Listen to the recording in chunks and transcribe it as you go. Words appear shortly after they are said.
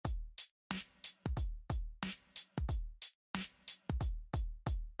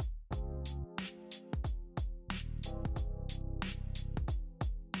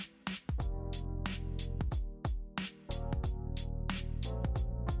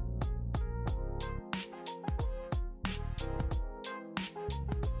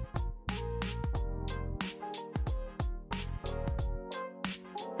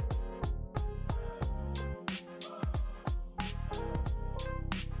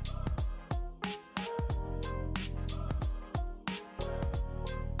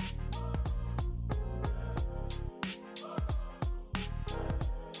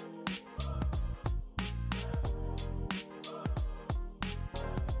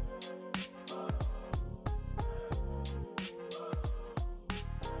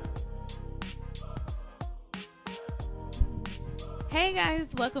Hey guys,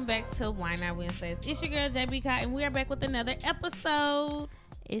 welcome back to Why Not Wednesdays. It's your girl JB Cott, and we are back with another episode.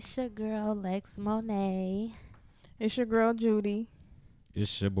 It's your girl Lex Monet. It's your girl Judy.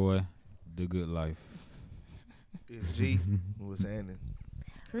 It's your boy, The Good Life. It's G. What's happening?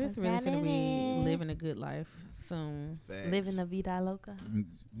 Chris What's really finna be happening? living a good life soon. Facts. Living la vida loca.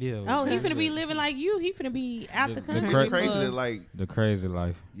 Yeah. Oh, he finna be living like you. He finna be out the The country. It's cra- crazy for- that like The crazy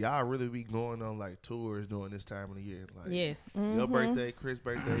life. y'all really be going on like tours during this time of the year. Like Yes. your birthday, Chris'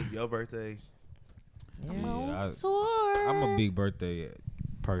 birthday, your birthday. I'm Yeah. on I- tour. I'm a big birthday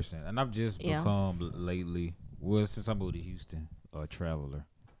person, and I've just Yeah. become lately, well, since I moved to Houston, a traveler.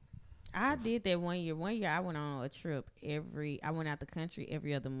 I did that one year. One year I went on a trip I went out the country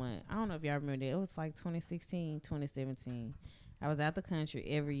every other month. I don't know if y'all remember that. It was like 2016, 2017. I was out the country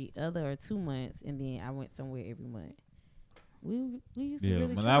every other or 2 months, and then I went somewhere every month. We used to Yeah,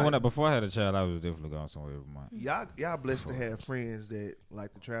 really when try. before I had a child, I was definitely going somewhere every month. Y'all blessed to have friends that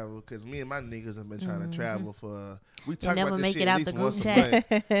like to travel. Cause me and my niggas have been trying to travel for. We talk never about this make shit it at out least the group once a chat. month.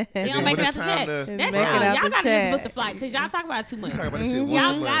 They And don't then make when it out it's the time chat. to- That's Make it y'all. out Y'all the gotta chat. just book the flight because y'all talk about it too much. We talk about this shit once a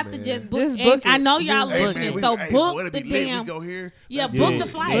Y'all month, got man. to just book. Just and book I it. know y'all Just book listening, it. so hey, book boy, it'd the be lit. damn. We go here. Yeah, Let's book do the it.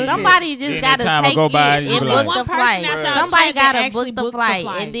 flight. Yeah. Somebody just Then got that time to will go take by it and you and be book like- One the person flight. out y'all Somebody chat got that to actually book the books the flight.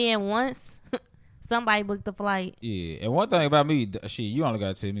 flight. And then once somebody booked the flight, Yeah, and one thing about me, shit, you only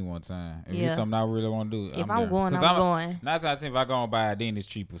gotta tell me one time. If Yeah. it's something I really want to do, if I'm I'm there. going, 'Cause I'm going. 9 times out of 10, if I go and buy it, then it's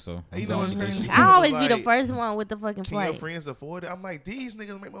cheaper. So I'm You know going what's to get crazy? shit. I always be the Like, first one with the fucking Can your flight. friends afford it? I'm like, these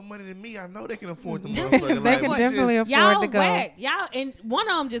niggas make more money than me. I know they can afford the They motherfucker. can Like, we definitely just- afford Y'all to go. whack. Y'all, and one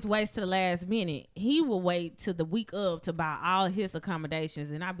of them just waits to the last minute. He will wait till the week of to buy all his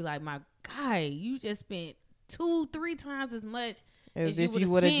accommodations, and I'd be like, my guy, you just spent 2-3 times as much As as you if would you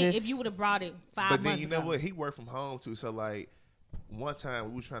have would have spent just. if you would have brought it 5 But months then you know ago. what? He worked from home too. So like one time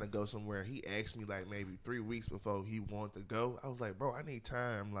we was trying to go somewhere. He asked me like maybe 3 weeks before he wanted to go. I was like, bro, I need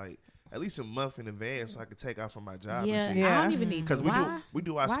time, like at least a month in advance, so I could take off from my job. Yeah, and shit. I don't even need Because to. we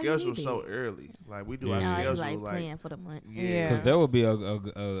do our Why you schedule need so it? early. Like we do Yeah. our Now I be schedule like like playing for the month. Yeah. Because there would be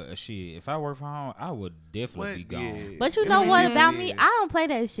a shit. If I work from home, I would definitely What? be gone. Yeah. But you It know be what different about then. me? I don't play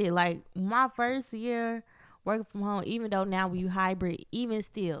that shit. Like my first year working from home, even though now we hybrid, even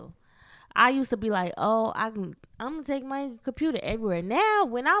still, I used to be like, oh, I'm gonna take my computer everywhere. Now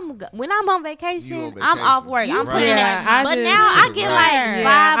when I'm on vacation, I'm off work. You I'm right. playing Yeah, that. I But just- now I get like Yeah,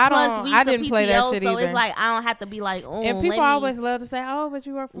 5 I plus don't- weeks I of didn't PTO, play that shit so it's either. like I don't have to be like, oh, And people always love to say, "Oh, but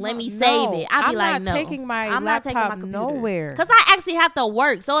you work from let home." me No, save it. I be I'm like, not no, taking my I'm not taking laptop my computer nowhere. because I actually have to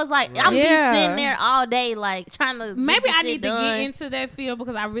work. So it's like I'm Yeah. be sitting there all day, like trying to. Maybe get I this need shit to done. get into that field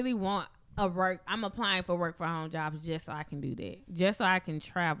because I really want a work. I'm applying for work from home jobs just so I can do that, just so I can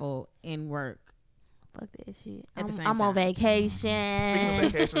travel and work. Fuck that shit. At the same I'm on time. vacation. Speaking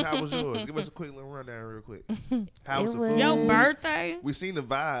of vacation, how was yours? Give us a quick little rundown real quick. How was It the was- food? Your birthday? We seen the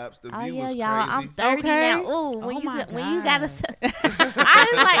vibes. The Oh view yeah, was y'all. crazy. I'm 30 Okay. now. Ooh, when Oh you my said- when you gotta, God. I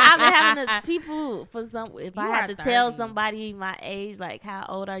was like, I've been having this people for some. If You I are had to tell 30. somebody my age, like how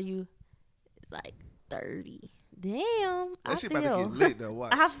old are you? It's like 30. Damn, I That shit about to feel. get lit though.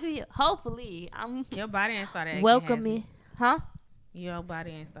 Watch. I feel. Hopefully, I'm Your body ain't started aching. welcome has me, it? huh? Your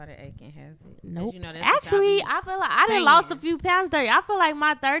body ain't started aching, has it? 'Cause Nope. You know, that's what y'all Actually, be- I feel like I done saying. lost a few pounds. 30. I feel like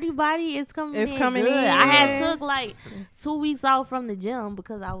my 30 body is coming. It's in coming good. in. I had took like 2 weeks off from the gym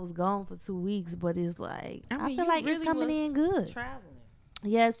because I was gone for 2 weeks. But it's like I I, mean, feel you like really it's coming was in good. traveling.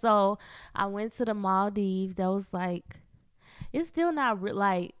 Yeah. So I went to the Maldives. That was like, it's still not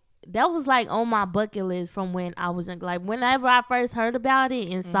like. That was like on my bucket list from when I was young. Like whenever I first heard about it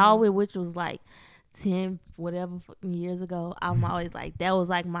and saw it, which was like 10 whatever fucking years ago, I'm always like, that was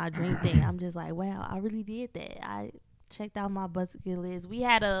like my dream thing. I'm just like, wow, I really did that. I checked out my bucket list. We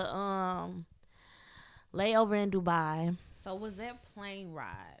had a layover in Dubai. So was that plane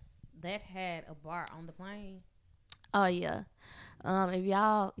ride that had a bar on the plane? Oh yeah. If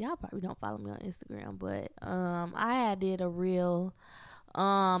y'all probably don't follow me on Instagram, but I had did a reel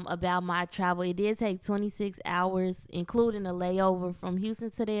about my travel. It did take 26 hours, including a layover from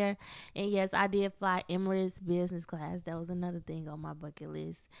Houston to there. And yes, I did fly Emirates business class. That was another thing on my bucket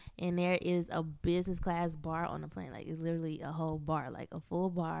list. And there is a business class bar on the plane. Like it's literally a whole bar, like a full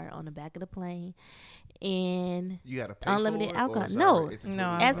bar on the back of the plane. And You got to pay unlimited for it, or alcohol. it's No. already- it's No,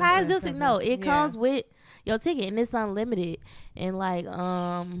 included? as high as Okay. this, no, it Yeah. comes with your ticket and it's unlimited. And like,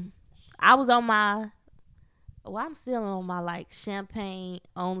 I was on my, I'm still on my like champagne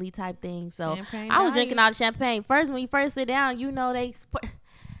only type thing. So Champagne I was diet. drinking all the champagne. First, when you first sit down, you know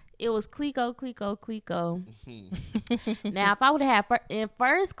it was Clico. Now, if I would have had in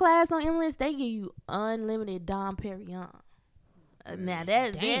first class on Emirates, they give you unlimited Dom Perignon. Now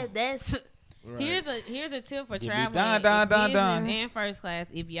Damn. that's Right. Here's a tip for Give me traveling dun, dun, business dun. and first class.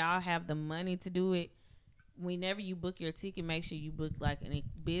 If y'all have the money to do it, whenever you book your ticket, make sure you book like a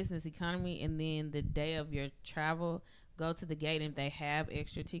business economy, and then the day of your travel, go to the gate. And if they have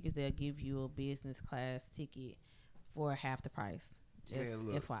extra tickets, they'll give you a business class ticket for half the price. Just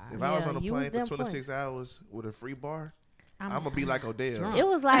Man, look, FYI. if I was Yeah, on a use plane for them 26 hours with a free bar, I'm I'm gonna be like Odell. drunk. It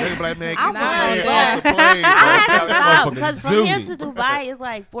was like They be like, man, I get this man was- off the plane. I had to bro. stop motherfucker because from here zoomed. to Dubai it's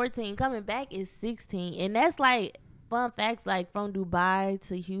like 14. Coming back is 16, and that's like fun facts. Like from Dubai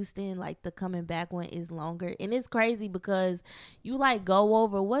to Houston, like the coming back one is longer, and it's crazy because you like go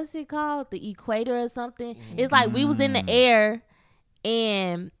over what's it called, the equator or something. It's like we was in the air.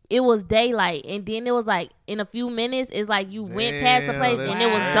 And it was daylight, and then it was like in a few minutes, it's like you went past the Damn, place, that's and it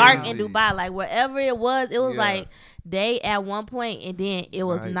was dark in crazy. Dubai. Like wherever it was Yeah. like day at one point, and then it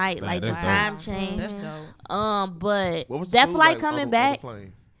was Night. night. Man, Like the that's time dope. changed. That's dope. But What was the that food flight like coming on the back,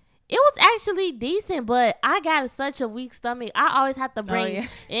 plane? it was actually decent. But I got such a weak stomach. I always have to bring, yeah.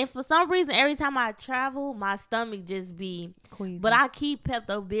 and for some reason, every time I travel, my stomach just be. Queasy. But I keep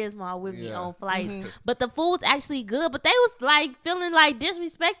Pepto Bismol with me Yeah. on flights. Mhm. But the food was actually good. But they was like feeling like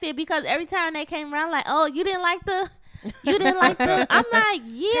disrespected because every time they came around, like, oh, you didn't like the. I'm like,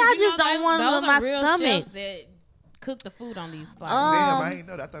 yeah, I just don't want to those with my are real stomach. chefs that cook the food on these flights. Damn, I ain't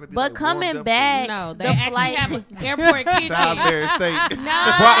know that. I thought it'd be but like warmed coming up back, No, they the actually flight- have an airport kitchen. Salisbury steak. No,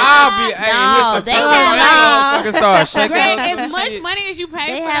 Well, I'll be. Hey, No, listen, they tell had them like- motherfuckers start shaking Greg, up as some much shit. money as you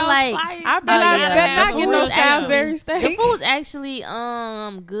pay They for had, those like- flights, I you bet yeah. I gotta bet have not the get no food actually- Salisbury the steak. food was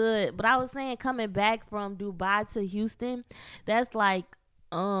actually good, but I was saying coming back from Dubai to Houston, that's like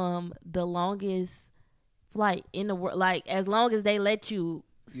the longest flight in the world. Like as long as they let you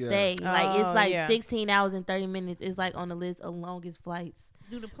Yeah. stay, like it's Oh, like yeah. 16 hours and 30 minutes. It's like on the list of longest flights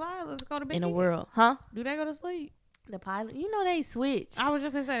Do the pilots go to bed in the world, huh? Do they go to sleep? The pilot, you know, they switch. I was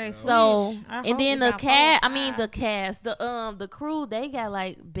just gonna say they So switch. I and hope then it's the about cast, 4 or I mean 5. the cast, the crew, they got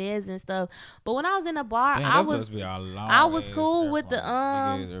like beds and stuff. But when I was in the bar, Damn, I that was must be a I was long-ass cool with the,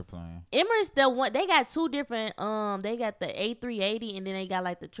 airplane. Big-ass airplane. Emirates, the one they got two different. They got the A380 and then they got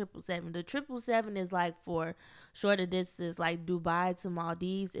like the 777. The 777 is like for shorter distance, like Dubai to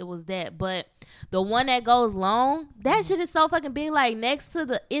Maldives. It was that, but the one that goes long, that shit is so fucking big. Like next to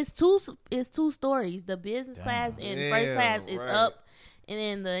the, it's two stories. The business class and first class is right. up, and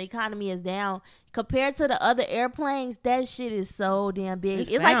then the economy is down. Compared to the other airplanes, that shit is so damn big. It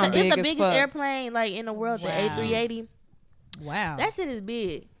It's like sound it's big the as biggest fuck. airplane like in the world. Wow. The A380. Wow. That shit is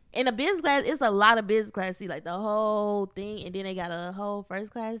big. In the business class, it's a lot of business class. See, like the whole thing, and then they got a whole first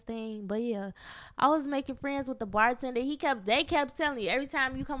class thing. But yeah, I was making friends with the bartender. They kept telling you every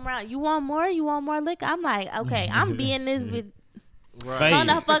time you come around, you want more liquor. I'm like, okay, I'm being this bitch Right. on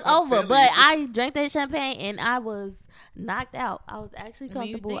the fuck I'm over. telling But you. I drank that champagne and I was knocked out. I was actually I mean,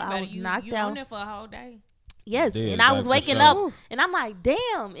 you comfortable. think I about was it, you knocked on out. there for a whole day. Yes, Yeah, and I like, was for waking sure. up, and I'm like,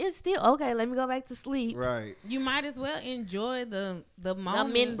 damn, it's still okay. Let me go back to sleep. Right. You might as well enjoy the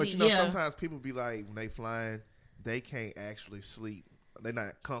moment. minute. But you know, Yeah. sometimes people be like, when they flying, they can't actually sleep. They're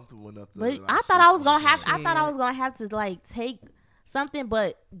not comfortable enough to. But like, I thought sleep I was on gonna the have. plane. I thought I was gonna have to like take something,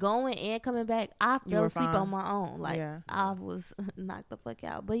 but going and coming back, I You fell were asleep fine. on my own. Like Yeah. I was knocked the fuck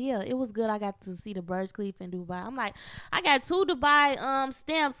out. But yeah, it was good. I got to see the Burj Khalifa in Dubai. I'm like, I got 2 Dubai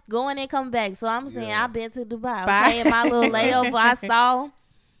stamps going and coming back. So I'm saying Yeah. I've been to Dubai. Bye. Okay, in my little layover, I saw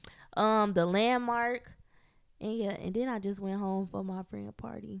the landmark, and yeah, and then I just went home for my friend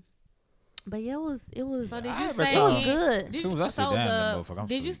party. But yeah, it was So did I you haven't stay? it was tried. good. Did As soon you- as I sit so down, that the- motherfucker, I'm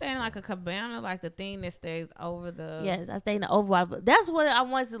Did you asleep. stay in like a cabana, like the thing that stays over the? Yes, I stayed in the Overwater. That's what I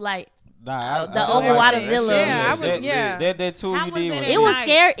wanted to like. Nah, The Overwater like Villa. that. Yeah, I would- That- yeah. That tour How you was did that was at It was night?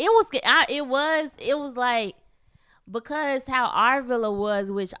 scary. It was like because how our villa was,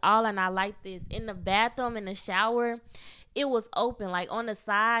 which all and I like this in the bathroom in the shower, it was open like on the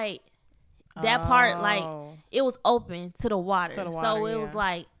side. That part like Oh. it was open to the water, To the so water, it yeah. was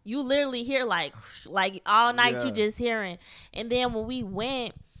like you literally hear like all night Yeah. you just hearing. And then when we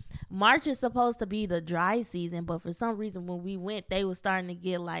went, March is supposed to be the dry season, but for some reason when we went, they was starting to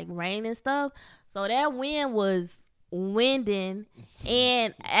get like rain and stuff. So that wind was winding,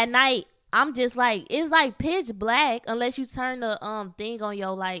 and at night I'm just like it's like pitch black unless you turn the thing on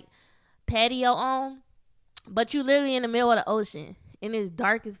your like patio on, but you literally in the middle of the ocean and it's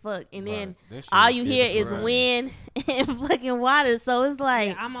dark as fuck, and then Right. That shit all was you scary hear is for real. wind and fucking water. So it's like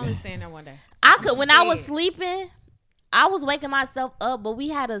Yeah, I'm only staying there one day. I could when I was scared. sleeping, I was waking myself up, but we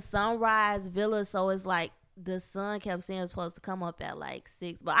had a sunrise villa, so it's like the sun kept saying it was supposed to come up at like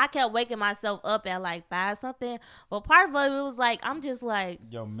 6, but I kept waking myself up at like 5 something. But part of it was like, I'm just like,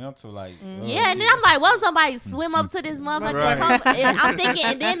 Your mental, like, yeah, and then I'm like, what if somebody swim up to this motherfucker? Right. And I'm thinking,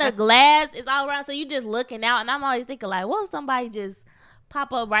 and then the glass is all around, so you just looking out, and I'm always thinking like, what if somebody just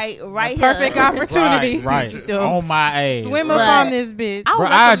pop up right here? Perfect opportunity. Right. To On my ass. Swim up But- on this bitch. I would Bro,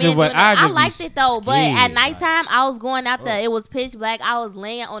 I recommend just- doing it. I I just liked be it though, but at scared, nighttime I was going out there. It was pitch black. I was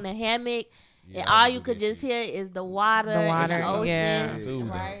laying on the hammock, Yeah, and I all do you that could just shit. hear is the water, The and water, the ocean. yeah. Soothing.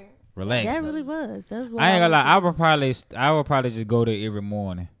 Right. Relax. That really was. That's what I ain't gonna lie. I was- would probably just go there every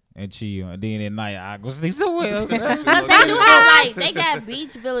morning and chill, and then at night I go sleep somewhere else. They do have like they got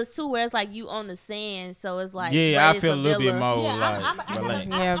beach villas too, where it's like you on the sand, so it's like Yeah, but I it's feel a little bit villa. more Yeah, like I'm relax.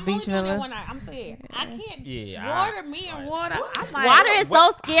 Yeah, I'm beach only doing villa. that one night. I'm saying I can't. Yeah, water, me and water. I'm like, Water is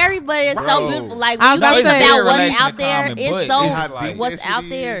so scary, but it's so Bro. beautiful. Like I when was you think about to say- about what's Relaxing out and there, calming, it's but so it's How deep like- what's that out shit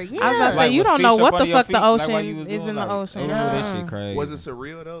there. is. Yeah, I was about to say, Like, you with don't fish know up what under the your fuck the feet, like ocean while you was is doing, in the like, ocean. Oh, that Yeah. shit crazy. Was it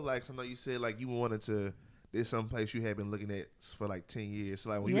surreal though? Like, so I know you said like you wanted to. There's some place you had been looking at for like 10 years. So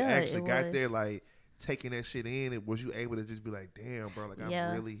like when Yeah, you actually it got was. there, like taking that shit in, was you able to just be like, damn, bro, like Yeah.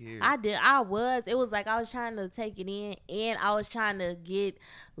 I'm really here? I did. I was. It was like I was trying to take it in, and I was trying to get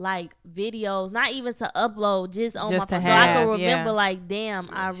like videos, not even to upload, just on Just my to phone, so I have, could remember. yeah. Like, damn,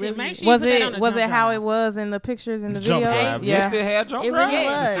 I Shit, really. make sure Was put that it on the was jump it how drive. it was in the pictures in the Jump videos? drive. Yeah. They still had jump It drive. really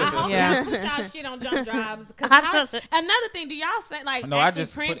Yeah, was. I hope Yeah. y'all put y'all shit on jump drives. 'Cause I how- don't- another thing, do y'all say like No, I actually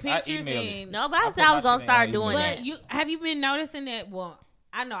just print put- I pictures email it. and No, but I put said I was my gonna shit in start my doing email. that. But you have you been noticing that? Well,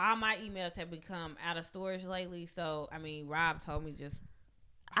 I know all my emails have become out of storage lately. So I mean, Rob told me just.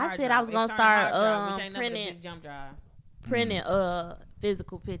 I hard said drive, I was gonna external hard start, drive, which ain't nothing but a printing- big jump drive. Printing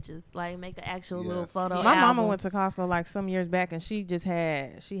physical pictures, like make an actual Yeah. little photo. My mama album. went to Costco like some years back, and she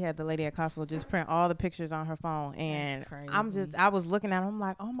had the lady at Costco just print all the pictures on her phone, and crazy. I was looking at them, I'm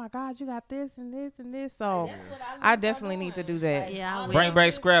like, oh my god, you got this and this and this, so I definitely need to do that. Yeah, I will. Bring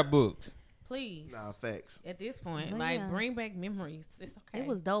back scrapbooks. Please. Nah, facts. At this point, But like yeah. bring back memories. It's okay. It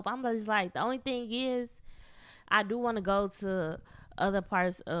was dope. I'm just like, the only thing is, I do want to go to other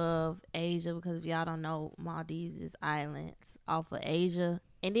parts of Asia, because if y'all don't know, Maldives is islands off of Asia.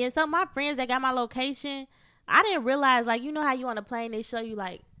 And then some of my friends that got my location, I didn't realize, like, you know how you on a plane, they show you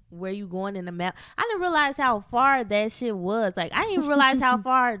like where you going in the map. I didn't realize how far that shit was. Like, I didn't even realize how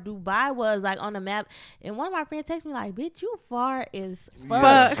far Dubai was, like, on the map. And one of my friends texted me like, bitch, you far as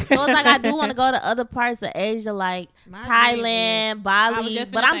fuck. So it's like, I do want to go to other parts of Asia, like My dream Thailand, was Bali.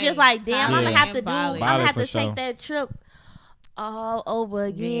 just But finna I'm just say, like, damn, I'm Thailand, gonna have to Bali. I'm Bali gonna have for to sure. take that trip all over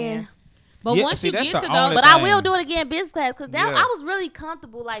again. Yeah. But Yeah, once see, you that's get the to only those, But I thing. will do it again business class, because Yeah. I was really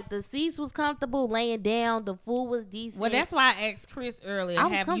comfortable. Like, the seats was comfortable, laying down, the food was decent. well, that's why I asked Chris earlier. I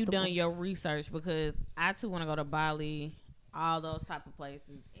was Have you comfortable. done your research? Because I too want to go to Bali, all those type of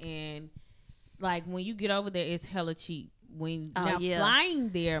places, and like when you get over there, it's hella cheap. When Oh, now yeah. flying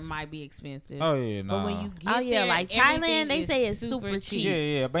there might be expensive. Oh yeah, nah. But when you get Oh, yeah, there, like everything Thailand, they is say it's super cheap.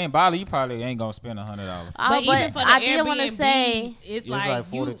 yeah. But in Bali, you probably ain't gonna spend $100. But even for the I did want to Airbnbs, say it's Yeah, it's like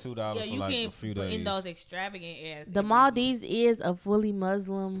you- $42 yeah, for you like can a few put in days. those extravagant ass. the Airbnbs. Maldives is a fully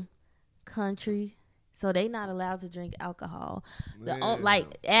Muslim country, so they not allowed to drink alcohol.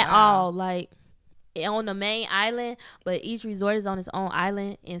 Like at all, like on the main island, but each resort is on its own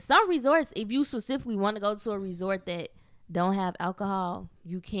island. And some resorts, if you specifically want to go to a resort that don't have alcohol,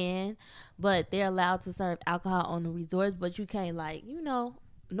 you can, but they're allowed to serve alcohol on the resorts, but you can't, like, you know,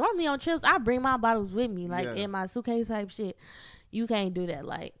 normally on trips I bring my bottles with me, like, Yeah. in my suitcase type shit. You can't do that.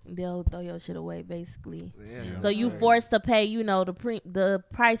 Like, they'll throw your shit away basically. Yeah, So you right. forced to pay, you know, the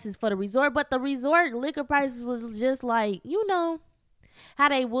prices for the resort, but the resort liquor prices was just like, you know, how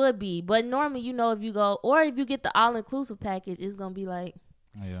they would be. But normally, you know, if you go, or if you get the all inclusive package, it's gonna be like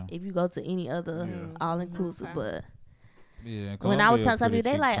Yeah, if you go to any other Yeah. all inclusive. Okay. But yeah. when I was Colombia telling some pretty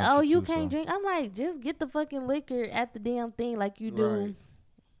people, they cheap like, country oh, you too, can't so. drink. I'm like, just get the fucking liquor at the damn thing like you do. Right.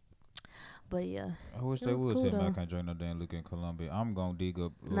 But yeah, I wish It they was would cool, say, man, I though. can't drink no damn liquor in Colombia. I'm gonna dig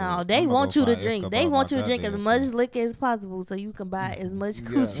up. no, they want you to drink. They want you to drink as much liquor as possible so you can buy as much Yeah.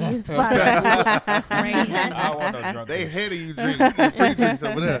 coochie as possible. Crazy. I want no drunk. They ahead of you drink. You get free drinks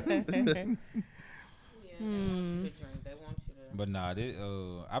over there. Yeah, they want you to drink. They want you to. But nah,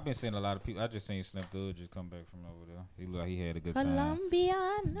 I've been seeing a lot of people. I just seen Slim Thug just come back from over there. He looked like he had a good time.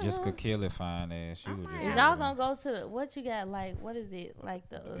 Colombiana. Jessica Kelly, fine ass. She was just. Is y'all gonna go to what you got? Like, what is it? Like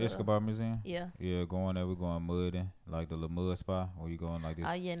the Escobar Museum? Yeah. Yeah, going there. We're going mudding, like the little mud spa where you going like this.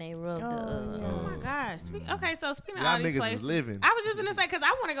 Oh yeah, and they rubbed Oh my gosh. Okay, so speaking of all Y'all these niggas places, is living. I was just gonna say because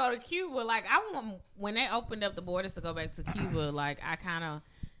I want to go to Cuba. Like I want when they opened up the borders to go back to Cuba. Like I kind of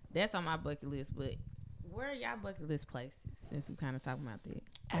that's on my bucket list. But Where are y'all bucket list places? Since we kind of talking about that,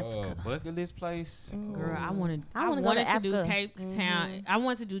 Africa. Bucket list place. girl, I wanted wanna go wanted to to do Africa. Cape Town. I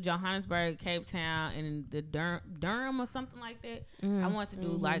wanted to do Johannesburg, Cape Town, and the Durham or something like that. I want to do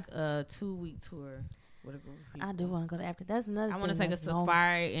like a 2-week tour with a group of people. I do want to go to Africa. That's another. I want to thing take a that's long.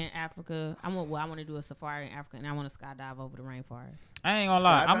 safari in Africa. I want to do a safari in Africa, and I want to skydive over the rainforest. I ain't gonna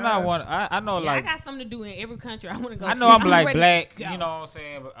lie. I'm not Skydive? one. I know Yeah, like I got something to do in every country. I want to go. I know see. I'm like ready black, to go. you know what I'm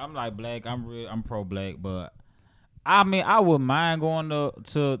saying? But I'm like black. I'm pro black, but I mean I wouldn't mind going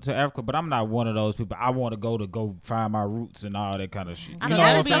to Africa, but I'm not one of those people. I want to go find my roots and all that kind of shit. I You mean, know I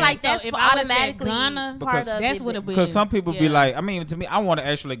what I'm feel saying? like So that's if I would've said automatically Ghana, part because of that's it. what it would. Because some people be Yeah. like, I mean, to me, I want to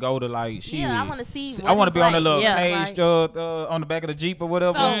actually go to like, shit. Yeah, I want to see. I want to be on the little yeah, page on the back of the Jeep or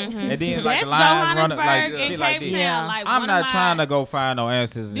whatever, So, and then like that's the line running like Johannesburg and shit like Cape that. Town. Yeah. Like I'm one not of trying my- to go find no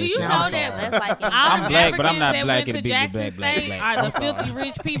answers. And Do you shit. know I'm that- sorry. That's like All I'm the black, but I'm Africans not that black went and to big Jackson black, black, State black. are I'm the sorry. filthy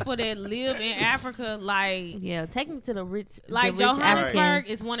rich people that live in Africa. Yeah, take me to the rich. Like the rich Johannesburg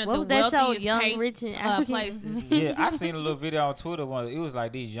Africans. is one of What the was that show? wealthiest Young, Rich, and African places. Yeah, I seen a little video on Twitter. It was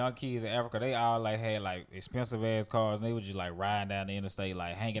like these young kids in Africa. They all like had like expensive ass cars, and they was just like riding down the interstate,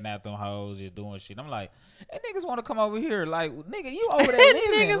 like hanging out them hoes, just doing shit. I'm like, hey, niggas want to come over here, like nigga, you over there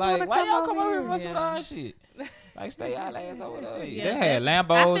living, Niggas like wanna why come y'all over come over here here. mess with Yeah. our shit? Like stay y'all ass over there. Yeah, They had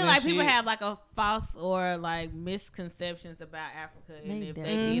Lambos I feel and like shit. people have like a false or like misconceptions about Africa, and They if do.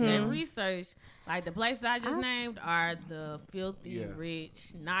 they did their research, like the places I just named are the filthy Yeah.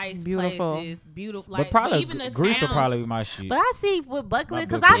 rich, nice Beautiful. places, beautiful. Like but probably even the Greece will towns, probably be my shit. But I see with bucket My list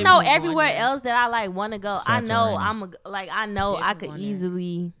because bucket I know list. everywhere Going there. else that I like want to go. I know Santorini. I know I could Definitely going there.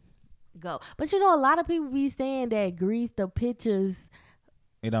 easily go. But you know, a lot of people be saying that Greece, the pictures,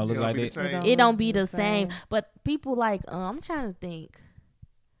 It don't look It don't like be that. the same. it don't be the same. But people like, I'm trying to think.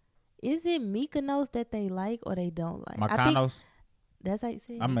 Is it Mykonos that they like or they don't like? I think Mykonos. that's how you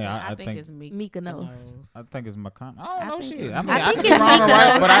say it. I mean, I I think it's Mykonos. I think it's Mykonos. I don't know think shit. it's- I mean, I I think could be it's wrong or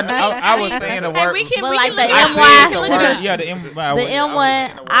right, Mykonos. but I was saying the Hey, word. we can, But we like can the look I it MY. up. said the Look it up. word. Yeah, the M. The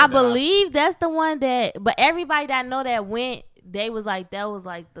M1, I believe that's the one that, but everybody that I know that went, they was like, that was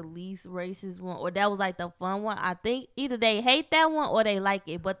like the least racist one, or that was like the fun one. I think either they hate that one or they like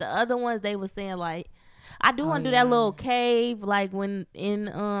it, but the other ones they was saying like, I do want to do that little cave like when in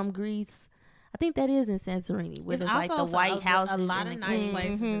Greece. I think that is in Santorini, where It's there's like the also white house. a lot of and nice the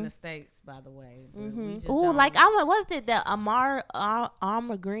places in the States, by the way. but we just Ooh, don't- like I want. What's it? The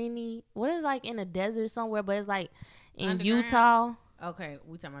Armagrini. What is like in a desert somewhere, but it's like in Underground? Utah. Okay,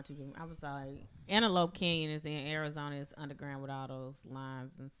 we talking about two different. I was like, Antelope Canyon is in Arizona. It's underground with all those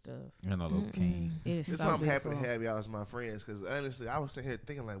lines and stuff. You know, little king. It is That's so why I'm beautiful. happy to have y'all as my friends, because honestly, I was sitting here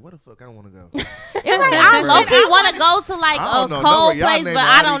thinking like, where the fuck I want to go? It's like I low key want to go to like I a don't know. cold Nowhere y'all place, named but all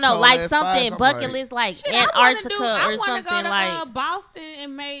I these don't know, cold like ass something spots. I'm bucket like- list like Shit, Antarctica I or wanna something go to, like. Boston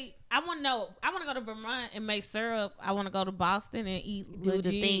and make. I want to go to Vermont and make syrup. I want to go to Boston and eat Do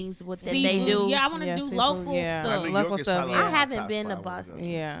legit the things what that seafood. they do. Yeah, I want to Yeah, do seafood, local yeah. stuff. New Local York is stuff, probably yeah. on I my haven't top been spot to I wanna go. Boston.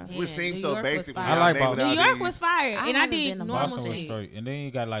 Yeah. Which seems New so York was basic. fire. I like naming Boston. all New York these. was fire, I and I haven't did been to normal Boston was shit. straight, and then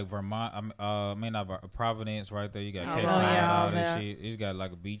you got like Vermont. Not Providence right there. You got Oh, Cape yeah, Cod, all all that that. shit. It's got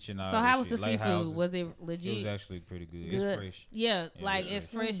like a beach and all. So that how was the shit. seafood? Lighthouses. Was it It was legit? actually pretty good. Good. It's fresh. Yeah, like it's as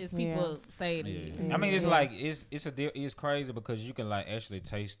fresh as people say it is. Yeah. I mean, it's like it's crazy because you can like actually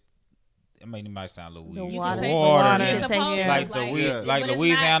taste. I mean, it might sound a little The weird. You water. can taste Water. the It's It's supposed supposed to, to, like the like but the it's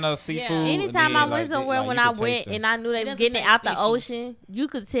Louisiana not- seafood. yeah. Anytime and I then, went like, somewhere like, when you I could taste went them. and I knew they It was doesn't getting it taste out the fishy. ocean, you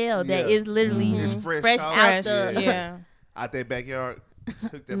could tell that Yeah. it's literally It's fresh fresh caught. out Fresh, the. yeah. Out their backyard,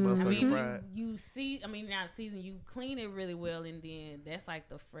 cook that I motherfucker mean, fried. you see, I mean, not season. You clean it really well, and then that's like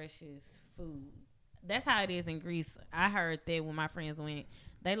the freshest food. That's how it is in Greece. I heard that when my friends went,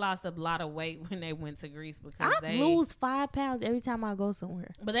 they lost a lot of weight when they went to Greece because I lose 5 pounds every time I go somewhere.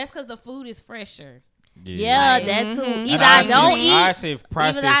 But that's because the food is fresher. Yeah, Like, that too. mhm. Either And I see- don't I eat, see either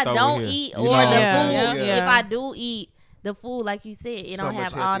processed I over don't here. eat, You or know the what I'm Yeah. food. saying? Yeah. If I do eat the food, like you said, it So don't much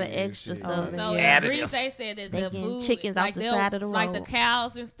have all the healthier and extra shit. stuff. So Yeah. in Greece, they said that They the getting food, chickens off like the they'll- side of the like the road.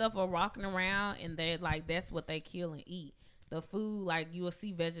 cows and stuff are walking around, and they like that's what they kill and eat. The food, like you will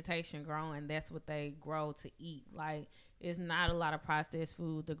see vegetation growing, that's what they grow to eat. Like it's not a lot of processed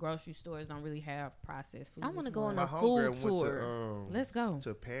food. The grocery stores don't really have processed food. I wanna It's go more on My a homegirl food went tour. to Let's go.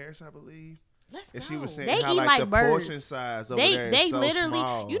 to Paris, I believe. Let's And go. she was saying They how eat like like the birds. portion size over there is They so literally,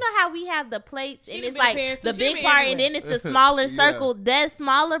 small. you know how we have the plates She and done it's been to like Paris, the too. She big been part and everywhere. then it's the smaller Yeah. circle. That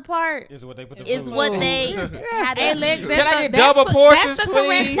smaller part This is what they put the is food what in. they had. Hey, Lex, Can I get double portions, that's the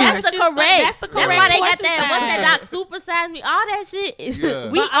please? correct. That's the correct. That's the correct. That's why they got portion that. What's that? size. Not super size me. All that shit is Yeah.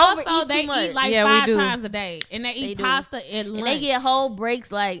 we But also, overeat they too much. eat like Yeah, we 5 do. times a day, and they eat do. pasta at lunch. and they get whole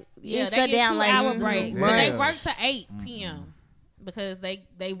breaks like yeah, it they shut get down like 2-hour breaks, Mhm. but they Yeah. work to 8 p.m. because they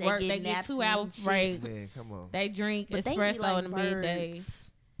work. They get naps 2 and hours shit. break. Man, come on. They drink But they eat espresso like in the midday. birds.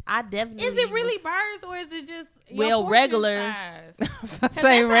 I definitely. Is it really was- birds or is it just your Well, portion regular. size? 'Cause Say that's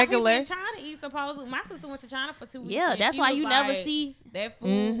how people regular. in China eat supposedly. My sister went to China for 2 weeks. Yeah, and that's she why was you never like, see that food.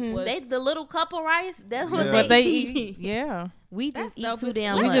 Mhm. Was, the little cup of rice. That's what Yeah. But they eat. eat. Yeah. We that's just eat dope. too Let's-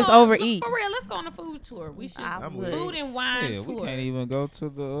 damn We much. just go- overeat. For real, let's go on a food tour. We should. I I'm would. Food and wine Yeah, we tour. can't even go to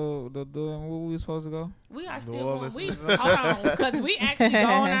the where we supposed to go. We are New still going. Orleans. We hold on, because we actually go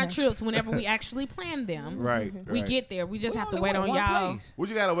on our trips whenever we actually plan them. Right. We right. get there. We just We have to only wait went on one y'all. place. What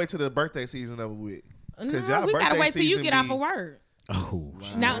you gotta wait till the birthday season over with? No, y'all we gotta birthday wait till you season get off be- of work. Oh,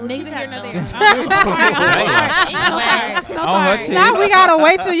 Now, neither here nor there. I'm Damn. so sorry. I'm so On her sorry. cheek. Now we gotta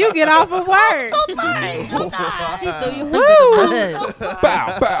wait till you get off of work. I'm sorry. Oh, God. She threw you under the bus.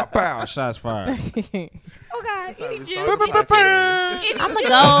 Bow, bow, bow. Shots fired. Oh, God. That's how we Any start juice? the podcast.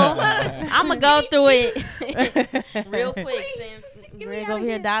 I'm gonna go through it real quick since me Greg outta over here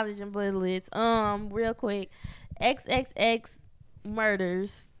here. dodging bullets. Real quick, XXX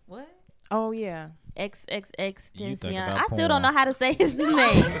murders. What? Oh yeah. XXX You think Tension. about I still porn. don't know how to say his name.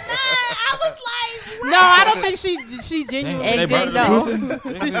 I was like, No, I don't think she genuinely They didn't murdered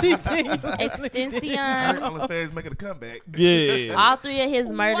know. She didn't. Extension. OnlyFans making a comeback. Yeah. All three of his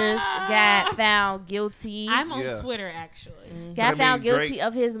murders Wow. got found guilty. I'm on Yeah. Twitter, actually. Got that found mean guilty Drake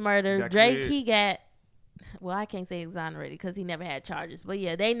of his murder. got Drake, cleared? he got. Well, I can't say exonerated because he never had charges. But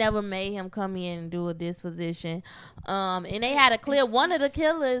yeah, they never made him come in and do a disposition. And they had a clip. One of the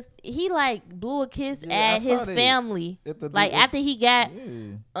killers, he like blew a kiss Yeah, I at saw his that. family. At the- Like after he got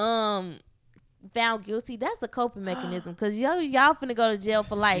Yeah. found guilty. That's a coping mechanism because y'all finna go to jail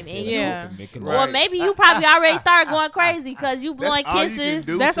for life. And Yeah. you, Right. or maybe you probably already started going crazy because you blowing That's all you can kisses.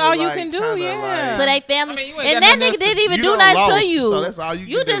 do That's to, all you like, can do, kinda, yeah. So they family, I mean, you ain't and got that nothing else nigga to- didn't even You do done nothing lost, to you. so that's all you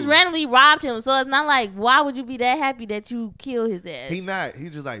You can just do. randomly robbed him, so it's not like why would you be that happy that you kill his ass? He not. He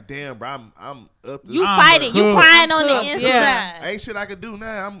just like, damn, bro. I'm up to You I'm fighting, you cooked. crying on the cooked, inside. yeah. Ain't shit I can do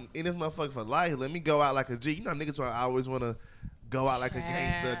now. I'm in this motherfucker for life. Let me go out like a G. You know, niggas I always want to go out like a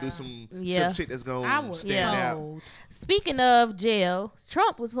gangster, do some shit that's I gonna was stand out. told. Speaking of jail,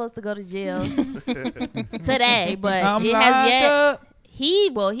 Trump was supposed to go to jail today, but I'm it has locked yet. up.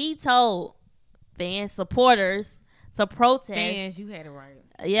 He told fans, supporters to protest. Fans, you had it right.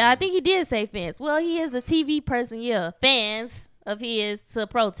 Yeah, I think he did say fans. Well, he is the TV person. Yeah, fans of his to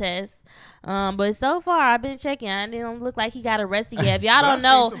protest. But so far, I've been checking. I didn't look like he got arrested yet. If y'all But I don't seen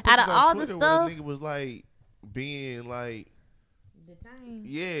know, some out of pictures on all the Twitter stuff, where the nigga was like being like, Detained.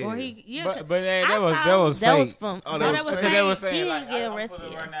 yeah. Or he, yeah. But that I was saw- that was that fake. was from. Oh, that was fake. Because they were He saying didn't like, get I'm arrested.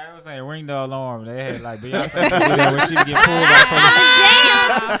 putting it right now. They were saying ring the alarm. They had like Beyonce could do that when she would get pulled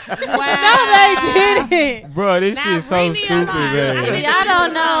out from Wow. No, they didn't. the. Bro, this Now shit so ring the stupid, alarm. If man. y'all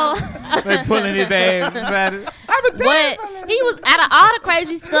don't know, They pulling his ass inside it. but he was out of all the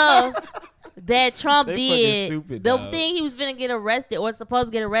crazy stuff that Trump They fucking did. stupid, The dog. thing he was gonna get arrested or supposed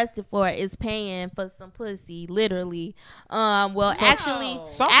to get arrested for is paying for some pussy, literally. Well, So- actually,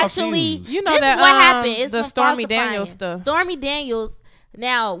 So I'm actually, confused. You know this that is what happened. It's the from Stormy falsifying. Daniels stuff. Stormy Daniels.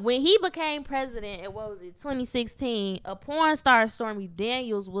 Now, when he became president, in what was it, 2016, a porn star, Stormy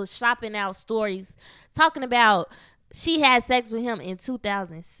Daniels, was shopping out stories talking about she had sex with him in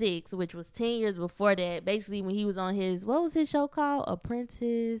 2006, which was 10 years before that. Basically, when he was on his, what was his show called?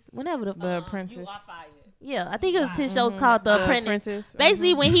 Apprentice? Whenever the The Apprentice. You are fired. yeah, I think it was his show's called The Apprentice. Apprentice.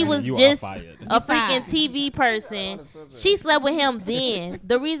 Basically, when he was You are just fired. a freaking TV person, she slept with him then.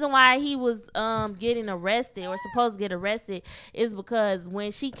 The reason why he was getting arrested or supposed to get arrested is because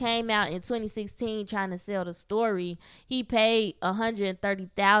when she came out in 2016 trying to sell the story, he paid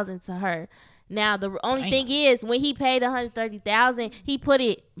 $130,000 to her. Now the only thing is, when he paid $130,000, he put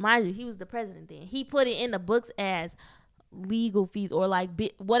it, mind you, he was the president then. He put it in the books as legal fees or like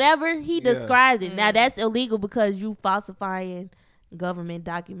whatever he Yeah. described it. Now that's illegal because you falsifying government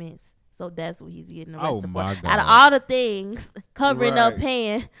documents. So that's what he's getting arrested my for. God. Out of all the things, covering up Right.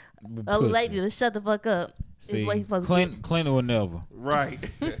 paying a Pussy. lady to shut the fuck up See, is what he's supposed Clinton would never. Right. to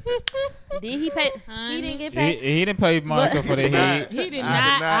get. Did he pay? Honey. He didn't get He, paid. he didn't pay Monica for the head. He did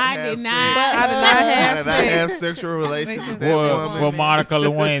I not. I have did sex. not. But, I did not I have did not sex. have sexual relations with that Or woman. Monica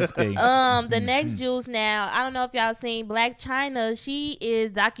Lewinsky. The next juice now, I don't know if y'all seen Black China. She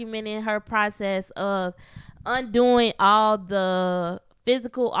is documenting her process of undoing all the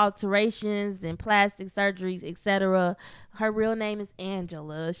physical alterations and plastic surgeries, etc. Her real name is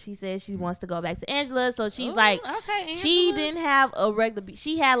Angela. She says she wants to go back to Angela, so she's Ooh, like, okay, she Angela. didn't have a regular.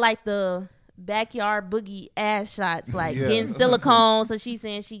 She had like the backyard boogie ass shots, like Yeah. getting silicone. So she's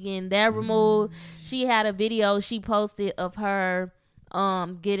saying she getting that removed. She had a video she posted of her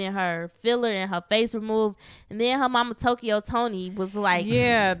getting her filler and her face removed, and then her mama Tokyo Tony was like,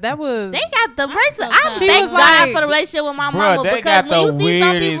 Yeah, that was. they got the person. I She thank was God like- for the relationship with my Bruh, mama, they because got when you the see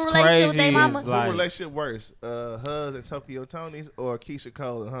some people weirdest, relationship with their mama, craziest, Who like- relationship worse, Huz and Tokyo Tony's or Keisha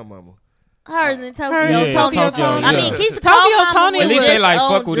Cole and her mama? hers and Tokyo, Hers and Tokyo Tokyo, Tony. I mean, yeah. Keisha Tokyo Cole mama Tony was At least they just like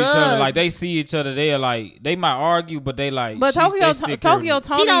on fuck with each other. drugs. Like they see each other. They are like they might argue, but they like. But they Tokyo stick Tokyo together.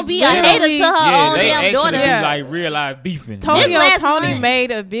 Tony. She don't be a literally- hater to her Yeah, own they damn actually daughter. be Yeah. like real life beefing. Tokyo Just last Tony month.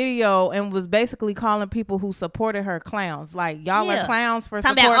 made a video and was basically calling people who supported her clowns. Like, y'all Yeah. are clowns for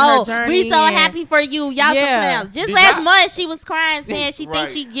Talking supporting about, her journey. we so and- happy for you. Y'all some Yeah. clowns. Just Did last y'all- month, she was crying, saying she Right.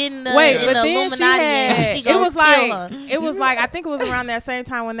 thinks she getting the, Wait, in but the then she Illuminati and had. she It gonna was kill like her. it was like I think it was around that same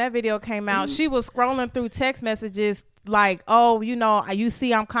time when that video came out. She was scrolling through text messages like, oh, you know, you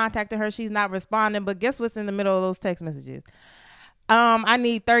see, I'm contacting her. She's not responding. But guess what's in the middle of those text messages? I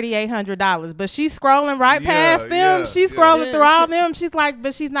need $3,800, but she's scrolling right Yeah, past them. yeah, She's yeah. scrolling through all them. She's like,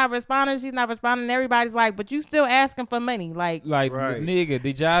 but she's not responding. She's not responding. Everybody's like, but you still asking for money. Like, Like Right. nigga,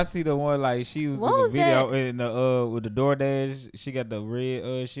 did y'all see the one like she was What in the was video in the with the DoorDash? She got the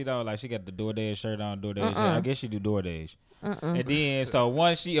red shit on, like she got the DoorDash shirt on, DoorDash. I guess she do DoorDash. And then so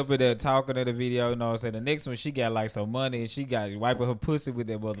one she up in there talking to the video, you know what I'm saying? The next one she got like some money and she got wiping her pussy with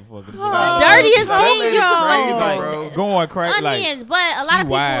that motherfucker. The dirtiest That thing lady you crazy, could like bro. going crazy. Like unhinged. But a lot she of people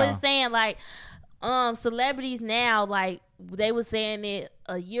wild. is saying like, celebrities now, like they were saying it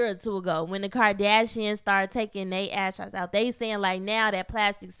a year or two ago when the Kardashians started taking their ass shots out. They saying like now that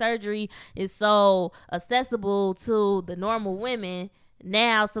plastic surgery is so accessible to the normal women.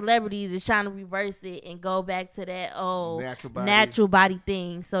 Now celebrities is trying to reverse it and go back to that natural body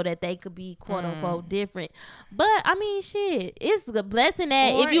thing so that they could be quote unquote different. But I mean, shit, it's a blessing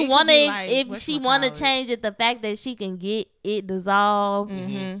that Or if you it could want be to, like, if she want to whatchamacallit? change it, the fact that she can get it dissolved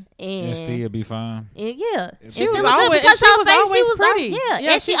and and still be fine. and yeah, And she It was still look always- good because she her was face, always she was pretty. yeah,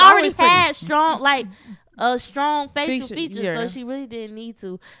 Yeah, and she she was already always pretty. had strong a strong facial Feature, features, yeah. so she really didn't need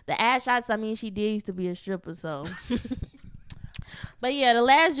to. The ass shots, I mean, she did used to be a stripper, so. But yeah, the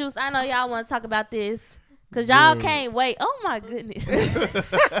last juice. I know y'all want to talk about this because y'all can't wait. Oh my goodness,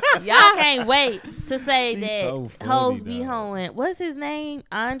 y'all can't wait to say She's that so funny, hoes be dog. hoeing. What's his name?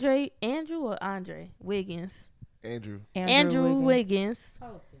 Andre Wiggins. Andrew. Andrew Wiggins.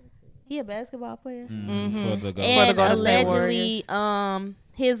 He a basketball player. Mhm. For the And Golden State allegedly,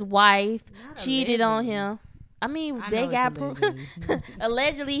 his wife cheated on him. I mean, I they know got it's proof. allegedly.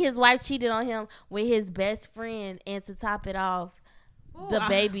 Allegedly, his wife cheated on him with his best friend, and to top it off, the Ooh,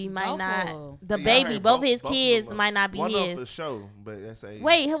 baby both might of not. them. The Yeah, I baby, heard both his of kids them are- might not be one of them his. for show, but that's a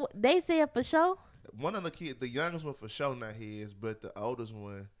Wait, they said for sure. One of the kids, the youngest one for sure not his, but the oldest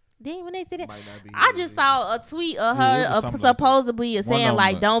one Then when they said that, might not be. I his just either. saw a tweet of Yeah, it her was something like that. supposedly One saying of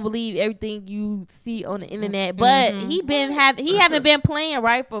like, them, "Don't believe everything you see on the internet." But he haven't been playing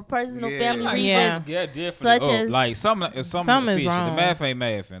right for personal Yeah. family Like, reasons. Yeah. Yeah, definitely. Such Oh, as- like some Some is fishy. The wrong. math ain't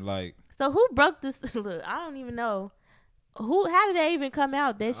mathing. Like So who broke this? Look, I don't even know. How did they even come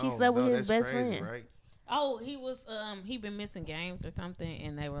out that I she don't slept with know, his that's best crazy, friend? Right? Oh, he was he been missing games or something,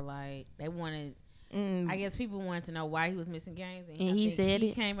 and they were like they wanted. I guess people wanted to know why he was missing games, and And he I think said he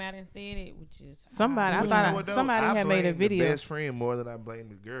it? came out and said it, which is Somebody, I Yeah. thought You know what, though? somebody I had made a blame video. The best friend more than I blame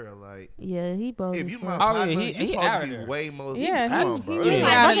the girl. Like, Yeah, he both. if as you fuck. my Oh, partner, yeah, you he supposed out to of be there. way more. Yeah, come he- on, he bro. was It's out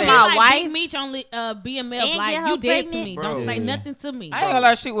like- of Like, there. My like wife? Big Meech on BMF, And like get her you dead to pregnant? me. Bro. Don't say Yeah. nothing to me. I ain't gonna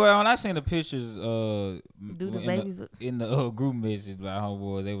lie, shit. Well, when I seen the pictures, Do the in babies? in the group message by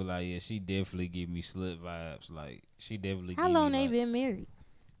homeboy, they were like, "Yeah, she definitely give me slit vibes. Like, she definitely." How give long me, they like, been married?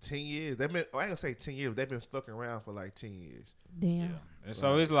 10 years. They've been. I ain't gonna say 10 years. They've been fucking around for like 10 years. Damn. And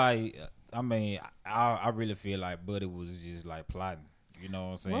so it's like, I mean, I really feel like Buddy was just like plotting. You know what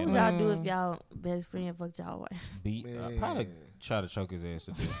I'm What saying? would Like, y'all do if y'all best friend fucked y'all wife? beat. I Man. probably try to choke his ass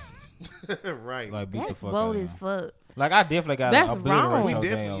to death. Right. Like beat the That's fuck bold out as of him. fuck. Like I definitely got That's to obliterate wrong. we your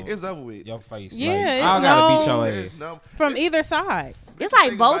definitely. damn It's over with. your face. Yeah, like, it's I gotta no- beat your There's ass. no- From either side. It's the like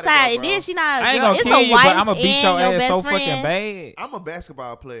thing both about it though, sides. And bro. then she not. A I ain't girl. gonna It's kill a you, wife but I'm gonna beat and your ass best so friend. fucking bad. I'm a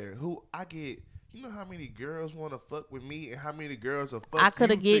basketball player who I get. You know how many girls want to fuck with me and how many girls are fuck I could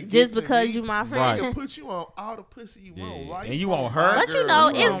have you to get just to because me? you my I friend. can put you on all the pussy you want. Yeah. Why And you want her? my But you girl? know,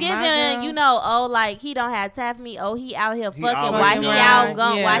 You it's want my given, girl? you know, oh, like, he don't have time for me. Oh, he out here He fucking. always Why he around. out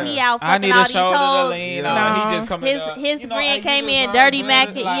going? Yeah. Why he out I fucking need all a these shoulder to hoes? lean Yeah. on. No. He just coming His- up. his You know, friend hey, came you in just dirty my Mac,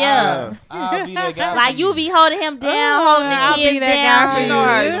 brother. Like, yeah. I'll be that guy. Like, for you be holding him down, holding the I'll kids be that down. guy for You you. know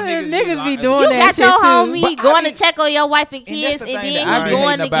how Yeah, niggas be niggas be like- doing You that got shit your too. homie But I going be- to check on your wife and And kids, that's and the then thing he that I be going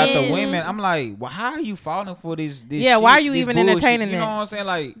hating about the again. women. I'm like, well, how are you falling for this? Yeah, shit, why are you this even bullshit? entertaining You know that? what I'm saying?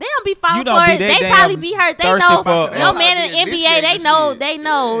 Like, They don't be falling You don't for be it. that They probably damn be hurt. They thirsty know for- your man in the Yeah. NBA. They know. They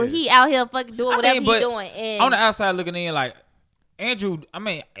know Yeah. he out here fucking doing I whatever mean, he but doing. And on the outside looking in, like,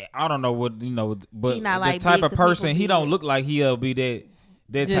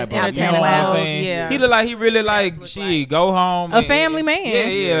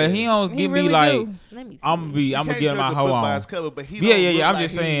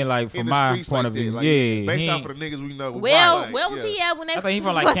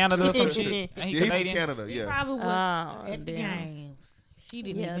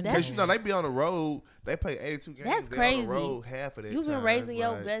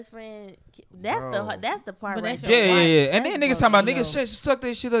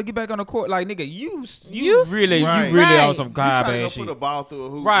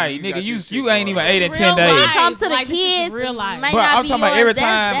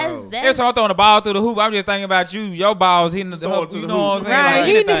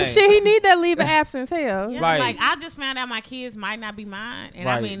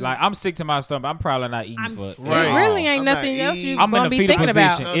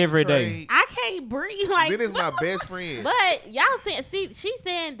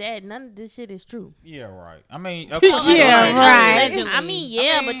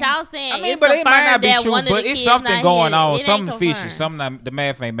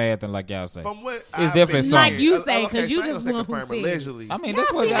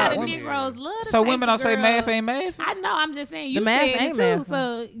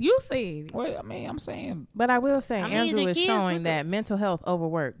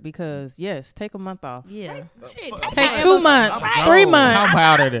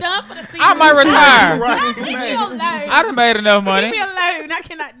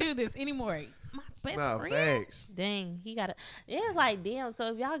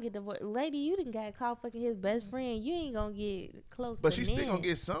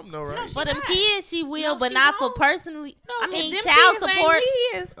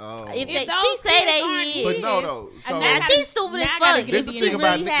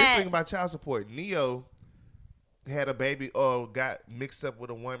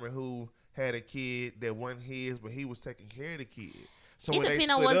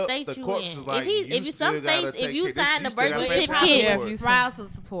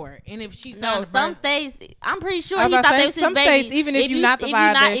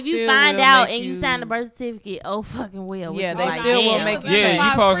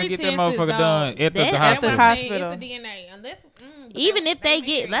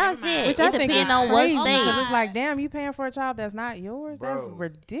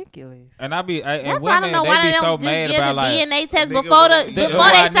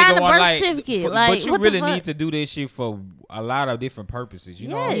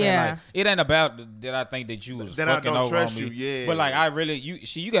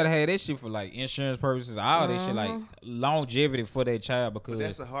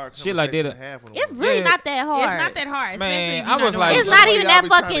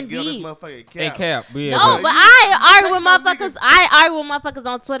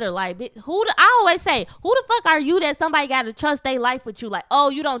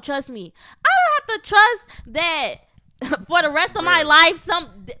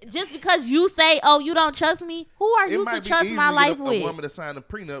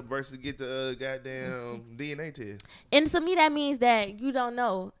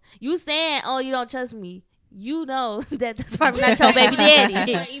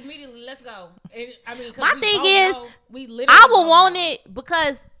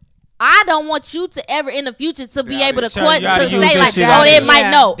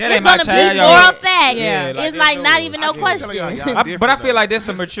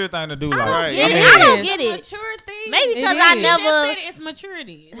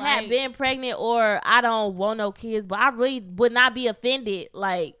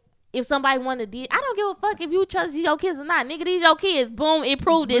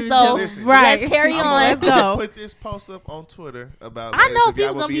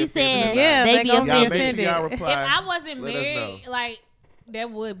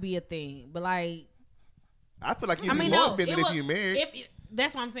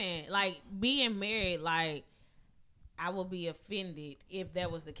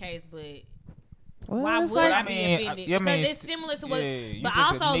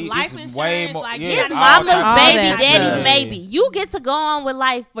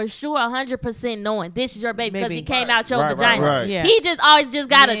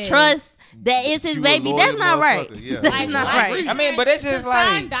 that's to just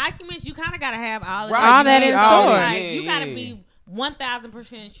sign like documents, you kind of gotta have all of Right, that. all that in All store. like, Yeah, you gotta yeah. be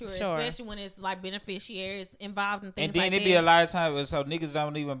 1,000% sure, Sure. especially when it's like beneficiaries involved and things and then like it that. be a lot of times so niggas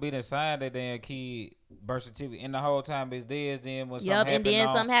don't even be to sign that damn kid birth certificate, and the whole time it's theirs. Then when Yup, something and then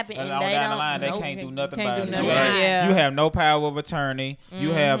happen, something happen, and on they down the don't- line, nope. they can't do nothing Can't about do it. nothing. You have, Yeah. you have no power of attorney.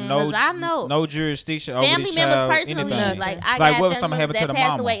 You have no 'Cause I know no jurisdiction over family this members child. personally, anything. like I Like, got what if family something members happened to that the passed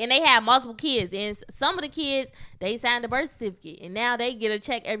mama? away, and they have multiple kids, and some of the kids they signed the birth certificate, and now they get a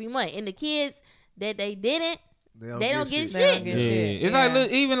check every month, and the kids that they didn't, they don't get They don't shit. get Yeah, shit. it's Yeah. like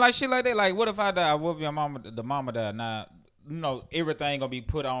look, even like shit like that. Like, what if I die? What if your mama, the mama died? Now, everything gonna be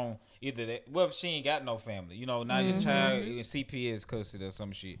put on either that. What if she ain't got no family? Now your child in CPS custody or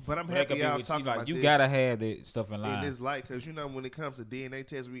some shit. But I'm that happy could be y'all with talking you. about You this. gotta have that stuff in line. in this light, because when it comes to DNA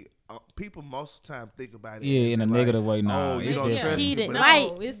tests, people most of the time think about it. Yeah, as in a like, negative way. Nah, Oh, you it's don't different. trust me. Cheating, but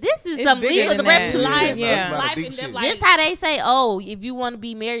right? it's- This is it's some bigger legal than that. Life, Yeah, that's a lot of deep shit. This how they say, oh, if you want to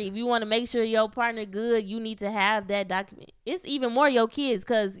be married, if you want to make sure your partner good, you need to have that document. It's even more your kids,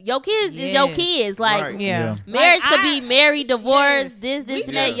 because your kids is your Yes. kids. Like Right. Yeah. marriage Like, could be married, divorced, yes. this, We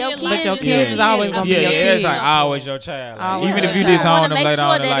and that. just Your feel kids, like- But your is kids your is always kids. gonna be Yeah, your yeah, kid. it's like always your child. Like, Always. even if you Yeah. did You want something to make later sure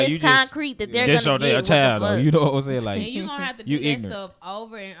on, that like it's you just concrete that they're just gonna so they're get a what the child. Though. fuck. You know what I'm saying? Like And you're gonna have to you do that ignorant. stuff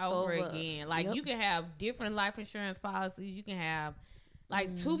over and over Over. again. Like Yep. you can have different life insurance policies. You can have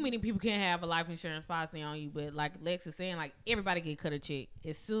too many people can have a life insurance policy on you, but like Lex is saying, like everybody get cut a check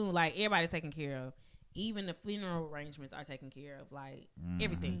as soon. Like everybody's taken care of. Even the funeral arrangements are taken care of. Like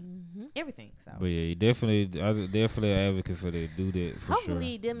everything. So But yeah, you definitely an advocate for that. Do that for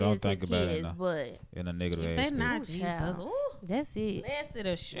Hopefully, sure. them Don't is think his about kids, it but in a negative if they're aspect. not Ooh, Jesus, child. ooh, that's it. blessed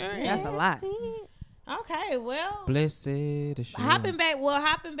assurance. That's a lot. Okay, well. Blessed assurance. Hopping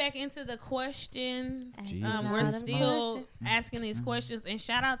back into the questions. Jesus We're is still mine. asking these questions, and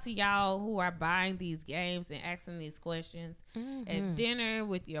shout out to y'all who are buying these games and asking these questions at dinner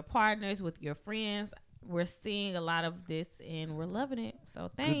with your partners, with your friends. We're seeing a lot of this, and we're loving it. So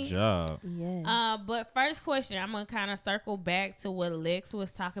Good thanks. job. Yeah. But first question, I'm gonna kind of circle back to what Lex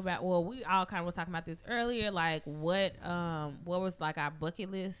was talking about. Well, we all kind of was talking about this earlier, like what was like our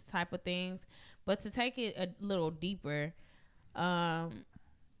bucket list type of things. But to take it a little deeper, I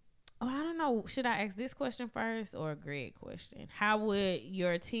don't know. Should I ask this question first or a Greg question? How would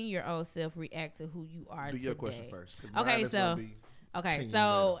your 10-year-old self react to who you are Do today? your question first. 'cause Okay, mine is gonna so- be Okay, 10 years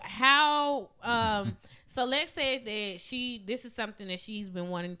so later. how so Lex said that this is something that she's been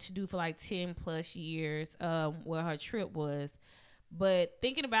wanting to do for like 10 plus years, where her trip was. But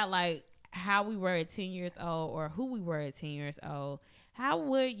thinking about like how we were at 10 years old or who we were at 10 years old, how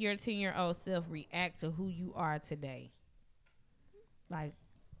would your 10-year-old self react to who you are today? Like,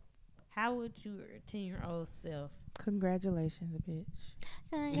 how would your 10-year-old self? Congratulations, bitch.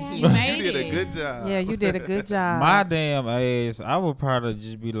 You made You did it. a good job. Yeah, you did a good job. My damn ass, I would probably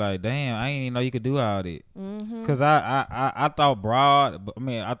just be like, damn, I ain't even know you could do all that. Mm-hmm. Cause I thought broad, but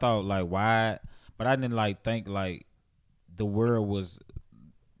I thought like wide, but I didn't like think like the world was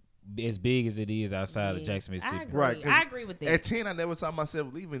as big as it is outside of Yes, Jackson, I Mississippi. agree. Right, 'cause I agree with that. At 10, I never saw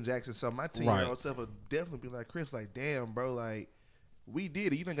myself leaving Jackson. So my 10-year-old Right. self would definitely be like, Chris, like, damn, bro, like, we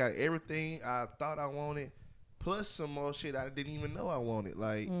did it. You done got everything I thought I wanted, plus some more shit I didn't even know I wanted.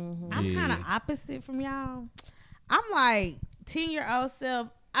 Like, Mm-hmm. I'm Yeah. kind of opposite from y'all. I'm like 10-year-old self.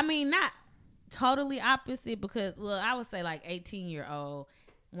 I mean, not totally opposite because, well, I would say like 18-year-old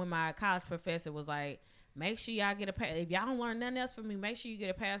when my college professor was like, make sure y'all get a if y'all don't learn nothing else from me, make sure you get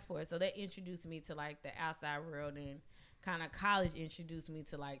a passport. So that introduced me to like the outside world, and kind of college introduced me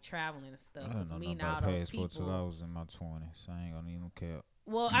to like traveling and stuff. I don't know Meeting nothing all about those passport till I people. was in my 20s. I ain't gonna even care.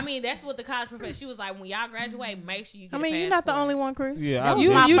 Well, I mean, that's what the college professor. She was like, when y'all graduate, make sure you get I mean, a you're not the passport. only one, Chris. Yeah, That was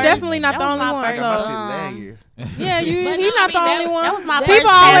You my you first- definitely not that the was only my one. I got my So shit last year. yeah, you But he's no, I not mean, the only that one. That was my People first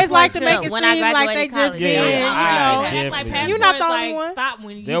always passport like to trip make it when I seem like they graduated just college. did. Yeah, You You know, know, definitely act like did. passports You're not the only like, one. Stop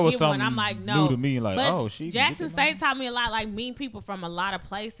when you There was get one. something I'm like, new no. to me, like, But oh, she can Jackson get that State taught me a lot, like meeting people from a lot of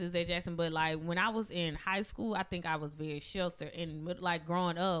places at Jackson. But like when I was in high school, I think I was very sheltered. And like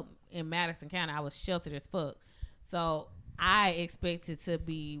growing up in Madison County, I was sheltered as fuck. So I expected to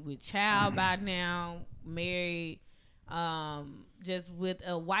be with child by now, married, just with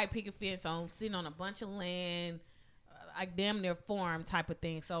a white picket fence on, sitting on a bunch of land, like damn near farm type of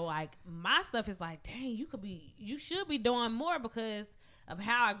thing. So like my stuff is like, dang, you should be doing more because of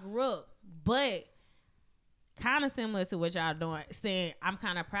how I grew up. But kind of similar to what y'all doing, saying I'm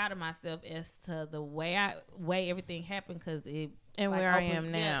kind of proud of myself as to the way everything happened, because it And like, where I opened-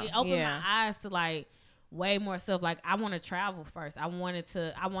 am now. Yeah, it opened Yeah. my eyes to like way more stuff. Like I want to travel first. I want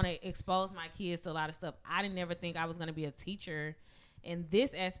to expose my kids to a lot of stuff. I didn't ever think I was going to be a teacher in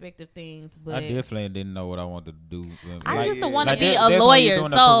this aspect of things, but I definitely didn't know what I wanted to do. I Like, used to want to like be that- a that's when you're lawyer,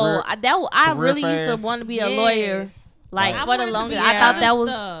 doing so a career- I career really used fast. to want to be a lawyer. Like, Like- for the wanted to longest, be I thought other that was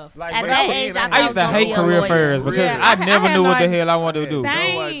stuff. Like, at but that I- age. I I, I used to thought hate be a career lawyer. fairs because Yeah, I I never had knew no what the idea. hell I wanted to do. No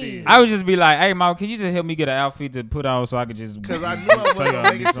Same. idea. I would just be like, "Hey, mom, can you just help me get an outfit to put on so I could just?" Because I knew I wasn't say gonna I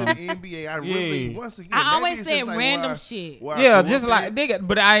make need it to the something. NBA. I really, Yeah. once again, I maybe always it's said just like random where I- shit. where I Yeah, grew just up like at. nigga,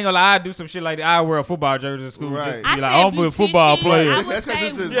 but I ain't gonna lie. I do some shit like that. I wear a football jersey to school. Right. Just I be like, said I'm a football beautician. player. I would That's 'cause say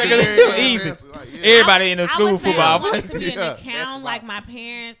it's a Yeah, 'cause very it's easy. advanced, like, yeah. Everybody in the I school would say football I wanted to be an Yeah. account like my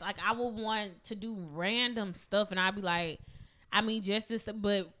parents. Like I would want to do random stuff, and I'd be like, I mean, just this,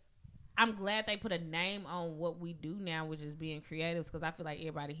 but I'm glad they put a name on what we do now, which is being creatives, because I feel like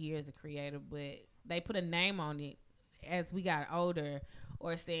everybody here is a creative, but they put a name on it as we got older,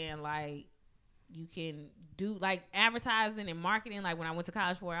 or saying like you can do like advertising and marketing. Like when I went to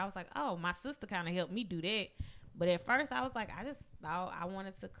college for it, I was like, oh, my sister kind of helped me do that. But at first, I was like, I just thought I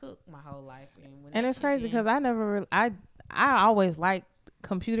wanted to cook my whole life, And it's crazy because I never really, I always liked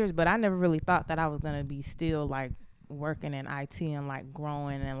computers, but I never really thought that I was gonna be still like working in IT and like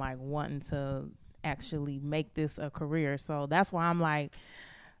growing and like wanting to actually make this a career. So that's why I'm like,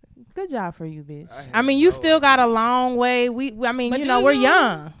 good job for you, bitch. I I had mean, you no still got a idea. long way. I mean, But you do know, we're you-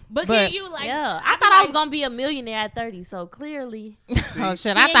 young. But But- can you like? Yeah, I I thought I was gonna be a millionaire at 30. So clearly, Oh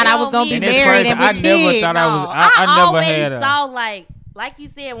shit! I thought I was gonna be And it's married crazy. and I with never kids. thought I was. No, I never always had a. saw like you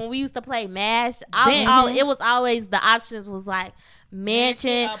said when we used to play MASH. It was always the options was like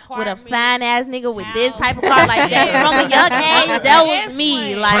mansion with a apartment, fine ass nigga with this house. type of car like that. From a young age, that was S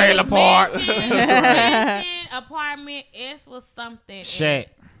me. was Like Trailer park. mansion, apartment. S was something. Shaq.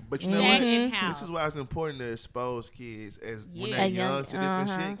 But you know Shack what? and house. This is why it's important to expose kids as when Yeah. they're As young- young to different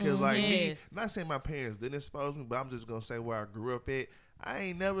shit. Because like me, Yes. not saying my parents didn't expose me, but I'm just gonna say where I grew up at. I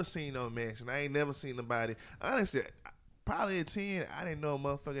ain't never seen no mansion. I ain't never seen nobody. Honestly, probably at 10, I didn't know a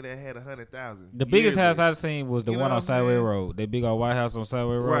motherfucker that had 100,000. The biggest yearly. house I seen was the You know one on what I'm Sideway saying? Road. That big old White House on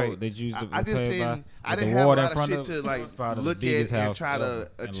Sideway Road. Right. That used to I just pay by, didn't. I with didn't the have a water lot in of front shit of to it. like It's probably the look at biggest and house try to ever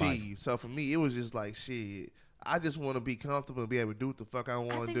in life. achieve. So for me, it was just like shit. I just want to be comfortable and be able to do what the fuck I I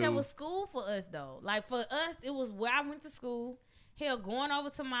want to think do. that was school for us though. Like for us, it was where I went to school. Hell, going over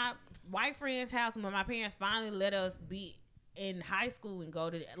to my white friend's house when my parents finally let us be in high school and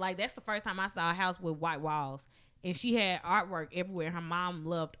go to like that's the first time I saw a house with white walls. And she had artwork everywhere. Her mom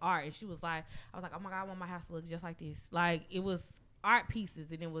loved art, and she was like, "I was like, oh my god, I want my house to look just like this." Like it was art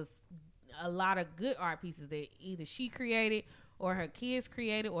pieces, and it was a lot of good art pieces that either she created or her kids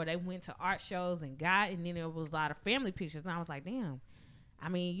created, or they went to art shows and got. And then there was a lot of family pictures, and I was like, "Damn." I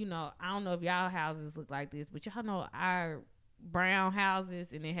mean, you know, I don't know if y'all houses look like this, but y'all know our brown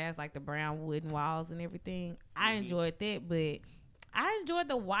houses, and it has like the brown wooden walls and everything. I enjoyed that, but I enjoyed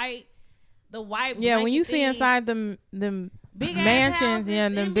the white. Yeah, when you blanket see thing. inside them Big mansions, houses, yeah,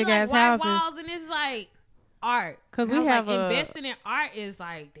 and them it be big like ass white houses. walls, and it's like art. 'Cause And we I was have like, a- investing in art is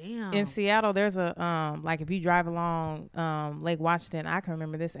like damn. in Seattle. There's a like if you drive along Lake Washington, I can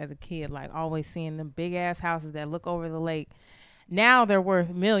remember this as a kid, like always seeing them big ass houses that look over the lake. Now they're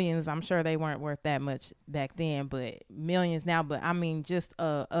worth millions. I'm sure they weren't worth that much back then, but millions now. But I mean, just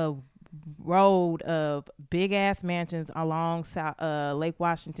a road of big ass mansions along Lake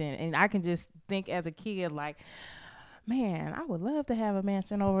Washington, and I can just think as a kid, like, man, I would love to have a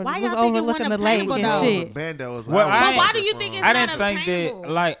mansion Why y'all think it overlooking wasn't the lake obtainable, and though? shit. Bando is Well, where I was But why fucking do you from. think it's I not didn't think that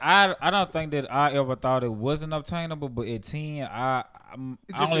obtainable? like I don't think that I ever thought it wasn't obtainable, but at 10 It I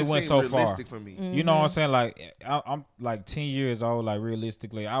just only didn't went seem so far. realistic for me. You know what I'm saying? Like I'm like 10 years old. Like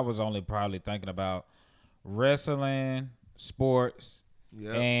realistically, I was only probably thinking about wrestling, sports,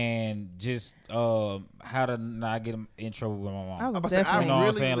 Yeah. and just how to not get in trouble with my I mom. was I'm about to say, I definitely. You know what I'm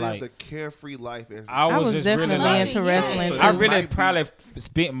really saying, lived like- a carefree life as a I I was was just definitely really like, into Yeah. wrestling. So I this really might be- probably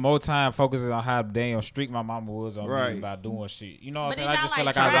spent more time focusing on how damn strict my mama was on Right. me about doing shit. You know what But I'm saying? I did just y'all, feel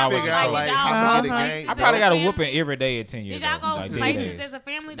like, like I was try to always figure out, in like, trouble. how to get a Uh-huh. game. I probably got a Family? whooping every day at 10 years Did y'all old. go like, places dead ass. as a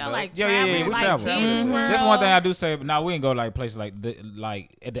family though? No. Like Yeah, travel, we like travel. Disney World? That's one thing I do say. But now we didn't go like places like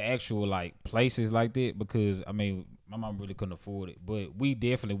at the actual like places like that because I mean my mom really couldn't afford it. But we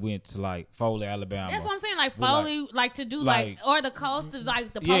definitely went to like Foley, Alabama. That's what I'm saying. Like With, like- Foley, like to do like or the coast,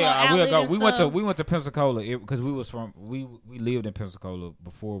 like the Polo Yeah, I will outlet go. and We went to stuff. Pensacola because we lived in Pensacola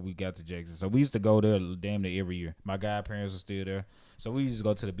before we got to Jackson. So we used to go there damn near every year. My godparents were still there, so we used to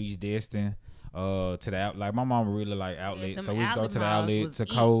go to the beach, Destin, to the out. Like my mom really like outlets, them so we used to go outlet to the malls outlet was to it.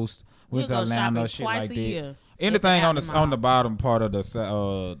 coast. We went to We'll go Atlanta, shopping shit twice like a that. year. Anything on Outlet the mall. on the bottom part of the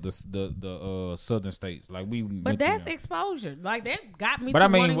southern states, like we. But went to that's them. exposure. Like that got me. But to I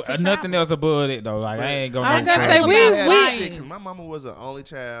mean, wanting to nothing travel. else above it though. Like I ain't gonna. I was gonna say, we- I had we- that shit 'cause my mama was an only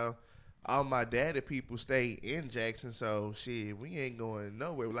child. all my daddy people stay in Jackson, so shit, we ain't going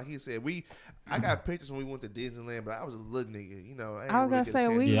nowhere. Like he said, I got pictures when we went to Disneyland, but I was a little nigga, you know. I was gonna say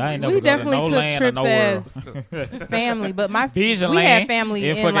we I ain't never go to definitely no took land or trips nowhere. as family, but we Visionland had family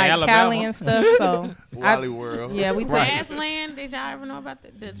in in fucking like Alabama. Cali and stuff. So Wally World. yeah, we took. Right. Jazzland. Did y'all ever know about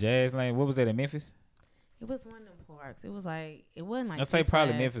the Jazz Lane. What was that in Memphis? It was one of them parks. It was like it wasn't like I'd say Six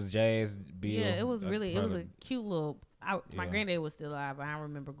probably Flags. Memphis Jazz. Bill. Yeah, it was really it was probably- a cute little. My Yeah. granddad was still alive, but I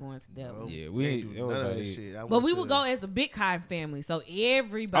remember going to that one. Yeah, Ain't we. do It was none of about that it. shit. I But went we to- would go as a big Cotton family, so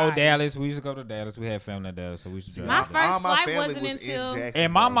everybody. Oh, Dallas. We used to go to Dallas. We had family in Dallas, so we used to drive. My there. first all my flight family wasn't was in until- Jackson,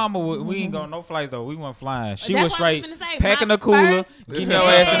 And my bro. mama, we ain't go no flights though. We weren't flying. She That's was what I was straight finna say. packing My the cooler, first- keeping your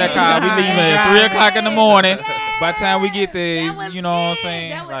ass in the car. We leaving at 3:00 in the morning. By the time we get there, That was you know what I'm it. saying?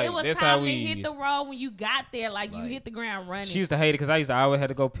 That was, Like it was that's time how to we. hit the road when you got there. Like you Like, hit the ground running. She used to hate it because I used to always had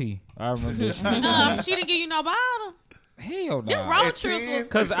to go pee. I remember this. She didn't give you no bottle. Hell Them no. road At trips 10? was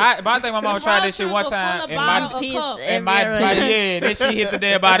Cause I think my mama Them tried road that shit trips one were full time of and bottle my of Piss cup. and my everywhere. yeah, then she hit the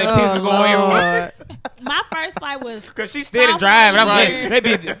dead body, Oh, piss was going everywhere. Lord. My first flight was Cause she steady Sophomore driving. I'm year. like,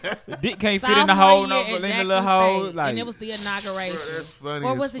 they dick can't fit in the sophomore hole year no, at but in the Jackson little hole. State, Like, and it was the Bro, inauguration. that's funny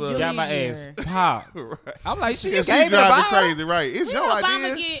Or as was it fuck. junior got my ass year? popped. Right. I'm like, she Yeah, just she gave me the driving bottle. crazy, right? It's When your did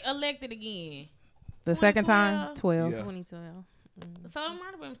Obama idea. get elected again? The second time, 12. Yeah. 2012. So it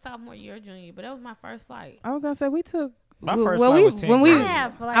might have been sophomore year or junior year, but that was my first flight. I was gonna say we took. My well, first well, flight we, was 10 when we. grand. I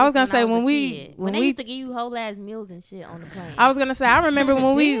had flights I was gonna say when I when was a we kid. when they we used to give you whole ass meals and shit on the plane. I was gonna say I remember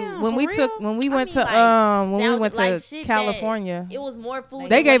when we Damn, when for we real? took when we I went mean, to like, when we sounds went like to shit California. it was more food.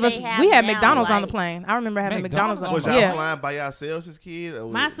 They than gave what us they have we had now, McDonald's on the like- plane. I remember having McDonald's McDonald's on on. Was y'all Yeah. flying by yourselves as kid? Or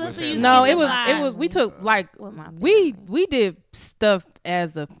My with sister family? used to No, get it was fly. we took like With my we did stuff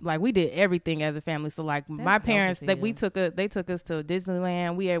as a like we did everything as a family. So like my dope parents as that hell. they took us to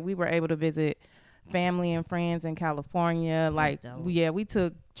Disneyland. We were able to visit family and friends in California. Like dope. we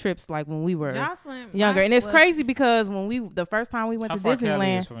took trips like when we were Jocelyn, younger, mine and it's was- crazy because when the first time we went How to far Cali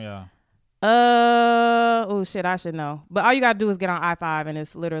Disneyland. is from y'all? Oh shit, I should know. But all you gotta do is get on I-5 and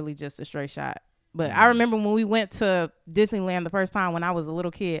it's literally just a straight shot. But I remember when we went to Disneyland the first time when I was a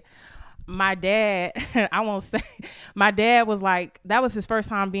little kid, my dad, I won't say, my dad was like, that was his first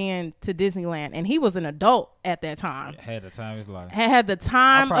time being to Disneyland, and he was an adult at that time. Had the time of his life. Had the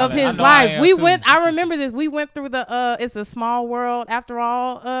time of I his know I life. am We too. went. I remember this. We went through the "It's a Small World After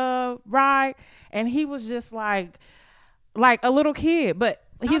All" ride, and he was just like a little kid, but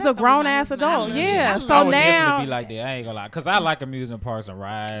he's that's a gonna be grown my ass next one. I adult. love it. Yeah. I So love I would now, definitely be like that. I ain't gonna lie, cause I like amusement parks and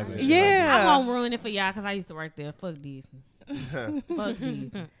rides. And shit like Yeah. I won't ruin it for y'all because I used to work there. Fuck Disney. Fuck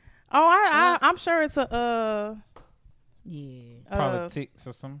Disney. oh, I'm sure it's a Yeah. that. Politics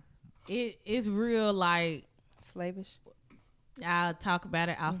or something. It's real like slavish. I'll talk about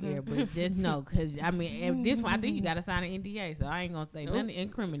it off air, but just know because I mean at this point I think you got to sign an NDA, so I ain't gonna say nothing to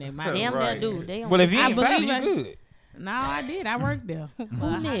incriminate my Damn, Right. that dude. They Well, if you I ain't signed, believe you it. good. No, I did. I worked there. For a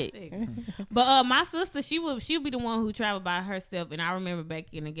hot Nick? second. But my sister, she'll be the one who traveled by herself. And I remember back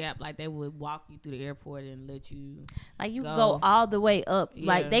in the Gap, like they would walk you through the airport and let you. like you Go. go all the way up. Yeah.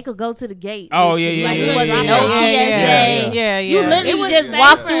 Like they could go to the gate. Oh, literally. yeah, Like yeah, it yeah, wasn't yeah, no yeah, TSA. yeah. You literally It was just safer.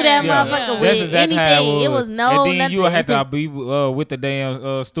 walk through that Yeah. motherfucker Yeah. with That's exactly anything. how It was no and then nothing. you would have to be with the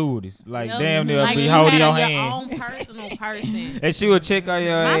damn stewardess. Like Yep. damn, they'll like be you holding had your your hand, own personal person. and she would check on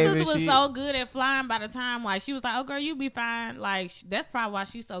your My ass. sister and was shit. so good at flying by the time, like, she was like, oh, girl, you be fine. Like, that's probably why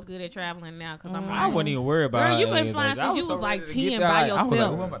she's so good at traveling now. Because I'm like, I wouldn't even worry about Girl, her. you been ass. flying I since you so was like ready to get 10 there. by Like, I was like,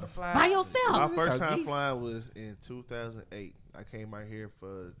 yourself. "Ooh, I'm about to fly." By My yourself. first so time geek. flying was in 2008. I came out here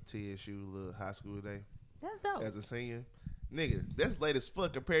for TSU little high school day That's dope. as a senior. Nigga, that's late as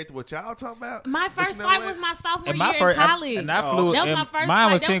fuck compared to what y'all talking about. My But first you know flight what? was my sophomore And my year first, in college. and I Oh. flew. That was and my first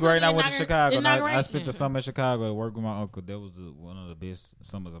mine was flight. That 10th was grade. And I the went to Chicago. And I inauguration. spent the summer in Chicago to work with my uncle. That was one of the best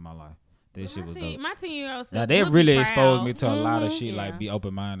summers of my life. That shit was dope. My 10-year-old Now sister they would be really proud. exposed me to a lot of shit. Yeah. Like be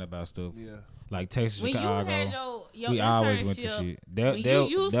open minded about stuff. Yeah. Like Texas, When you Chicago. had your We always went to internship, shit. That when that, you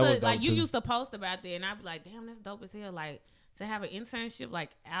used that was to dope like you too. used to post about that, and I'd be like, "Damn, that's dope as hell!" Like to have an internship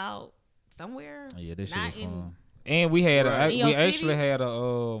like out somewhere. Yeah, that shit not was in- fun. And we had Right. In your we actually city? had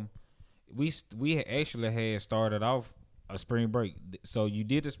a we actually had started off a spring break. So you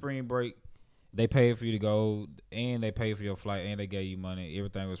did the spring break. They paid for you to go, and they paid for your flight, and they gave you money.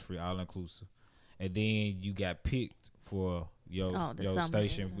 Everything was free, all inclusive. And then you got picked for your the your summer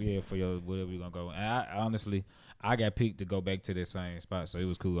station, intern. yeah, for your whatever you're gonna go. And I honestly, I got picked to go back to that same spot, so it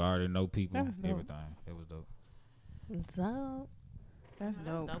was cool. I already know people, That's dope. everything. It was dope. So That's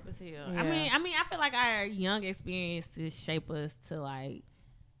dope. Dope as hell. Yeah. I mean, I feel like our young experiences shape us to like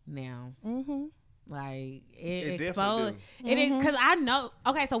now. Mm-hmm. Like It exposed. definitely It is because I know.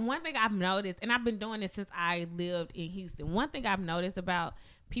 Okay, so one thing I've noticed, and I've been doing this since I lived in Houston. One thing I've noticed about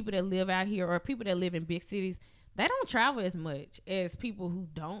people that live out here or people that live in big cities, they don't travel as much as people who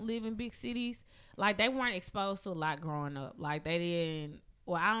don't live in big cities. Like, they weren't exposed to a lot growing up. Like, they didn't.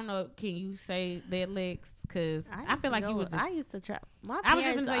 Well, I don't know. Can you say that, Lex? Because I feel like you was. I used to travel. I was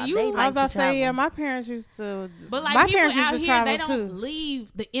just gonna say I was about to say, yeah, my parents used to. But like my people parents used out to here, travel they don't too.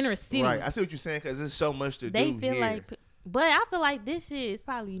 leave the inner city. Right. I see what you're saying because there's so much to They do feel here. like, but I feel like this shit is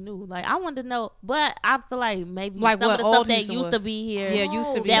probably new. Like, I want to know, but I feel like maybe Like some what of the stuff old that Houston used was. to be here, Yeah,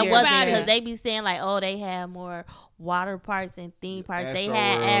 used to be that here. wasn't Yeah. because they be saying like, oh, they have more water parks and theme parks. They Astro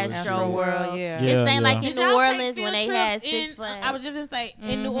had World and Astro shit. World. Yeah. It's saying like Did in y'all New take Orleans field when they trips had in- Six Flags. I was just gonna say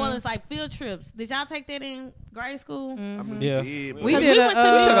in New Orleans, like field trips. Did y'all take that in grade school? I mean, Yeah. yeah, but We Because did we went to-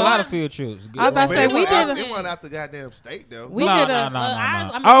 a. We took a Uh, lot of field trips. I was about to but say, it we wasn't did out- a- It wasn't out the goddamn state though. We no, did no, a- no, no, ours-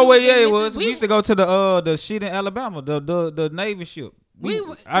 no. I mean, Oh, we well, went yeah, to it was. Mississippi. We used to go to the shit in Alabama, the Navy ship.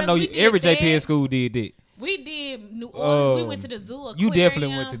 I know we did every that. JPS school did that. We did New Orleans. We Oh. went to the zoo. Aquarium, You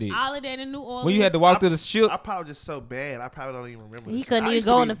definitely went to that. All of that in New Orleans. When you had to walk through the ship. I probably just so bad. I probably don't even remember. He this shit. couldn't I even used to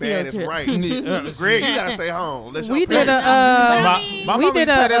go be on the bad field as trip. right. Greg, you gotta stay home. Let We your did parents- My we mama did used to pay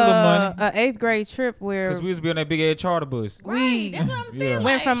that little money. a 8th grade trip where Because we used to be on that big ass charter bus. Right, that's what I'm saying. Yeah. went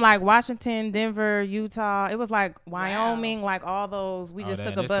Like, from like Washington, Denver, Utah. It was like Wyoming, like all those. We Oh, just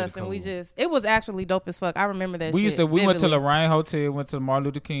damn, took a that's bus and we pretty just. It was actually dope as fuck. I remember that. We shit used to. We went to vividly. Lorraine Hotel. Went to the Martin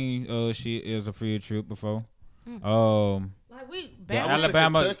Luther King shit as a field trip before. like we. I Back went to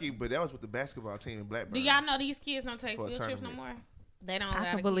Alabama- Kentucky, but that was with the basketball team in Blackburn. Do y'all know these kids don't take For a field trips no tournament. more? They don't. I allow can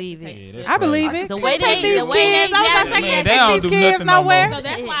the kids believe to it. take Yeah, field that's I trips. believe crazy. it. The Can't way take they- these the way they kids. I was got about to say, it. can't They don't take do these kids nothing no more. nowhere. So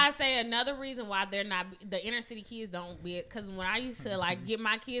that's why I say another reason why they're not the inner city kids don't be because when I used to like get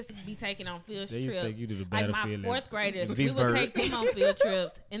my kids to be taken on field They used to trips, take you to the like my battlefield fourth in graders, we would Vicksburg. take them on field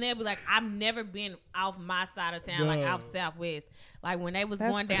trips and they'd be like, I've never been off my side of town, like No. off Southwest. Like when they was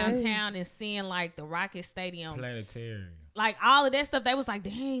That's going crazy. downtown and seeing like the Rocket Stadium, Planetarium. like all of that stuff, they was like,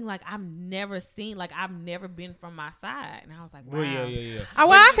 dang, like I've never been from my side, and I was like, wow. Well, yeah. Oh,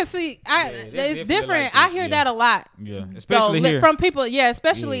 well, I can see. that's It's definitely different. like I that, hear yeah. that a lot. Yeah, especially So, here. from people. Yeah,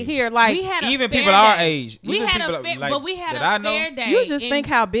 especially Yeah. here. Like We had a Even fair people our day. age. We Even had people a fair, like but we had that I a know. fair day. you just in- think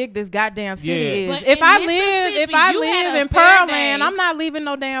how big this goddamn city Yeah. is. But If in I Mississippi, you live had a in fair Pearland, day. I'm not leaving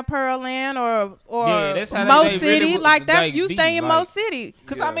no damn Pearland or Yeah, that's how Mo they City. really like that's like you deep, stay in Mo like- City.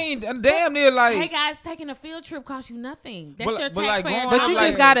 Cause Yeah. I mean, damn near like. hey guys, taking a field trip costs you nothing. That's your but like taxpayer growing But up, you dollars.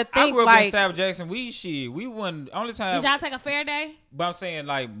 just gotta I think, grew up in like- South Jackson. We wouldn't only time. Did y'all take a fair day? But I'm saying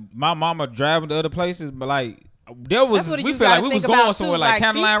like my mama driving to other places, but like there was That's what we you feel like gotta we was think going about, somewhere too. like Like,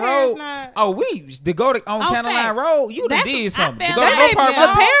 County these Line parents Road. not- Oh, we to go to on Oh, County Line facts. Road. You done That's- did I something. To felt go to that. Go Park Yeah. The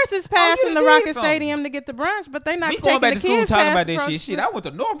Mall. parents is passing you the did Rocket something. Stadium to get the brunch, but they not We taking going back the to school kids talking past about the this brunch. shit. Shit, I went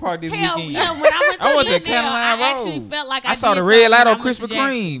to North Park this Hell weekend. yeah! When I went to I went to Lindale, County Line I actually Road. felt like I saw did the red something light when on I went to Krispy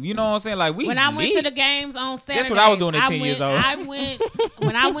Jackson. Kreme. You know what I'm saying? Like we When I went lit. to the games on Saturday, That's what I was doing at 10 years old. I went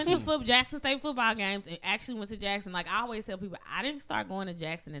when I went to Jackson State football games and actually went to Jackson. Like I always tell people, I didn't start going to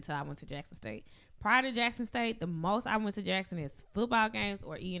Jackson until I went to Jackson State. Prior to Jackson State, the most I went to Jackson is football games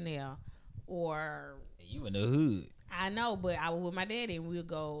or E&L or. You in the hood. I know, but I was with my daddy and we'll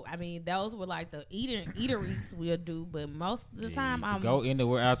go. I mean, those were like the eateries we'll do, but most of the time to I'm. go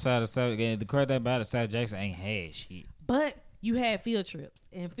anywhere outside of South. The crazy thing about it, South Jackson ain't had shit. But you had field trips,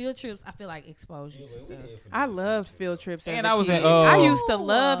 and field trips I feel like expose you to stuff. I loved field trips. And as I a was kid. in, I used to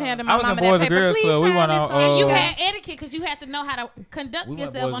love handing my I was in mama Boys that and paper. Girls Please Club. We sign went this on, You Oh. had etiquette because you had to know how to conduct We went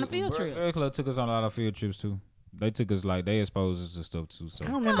yourself Boys- on a field Boys trip. Girls Club took us on a lot of field trips too. They took us like they exposed us to stuff too. So.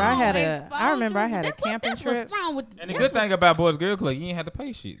 I remember I had a That's camping what's trip. wrong with And the good thing about Boys Girl Club, you ain't have to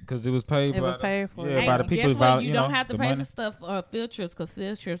pay shit because it was paid. It was by the- paid for. Yeah, Hey, by the people. guess what? You You know, don't have to the pay money. for stuff field trips because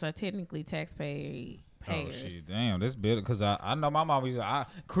field trips are technically taxpayer Oh payers. shit! Damn, that's better because I know my mom was like,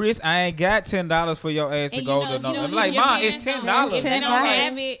 Chris, I ain't got $10 for your ass to And go you know, to no. you know, I'm like, your Mom, it's parents don't- $10. If they don't $10.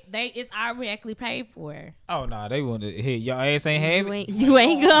 have it, it's automatically paid for. Oh no, they want to hit your ass ain't have it. You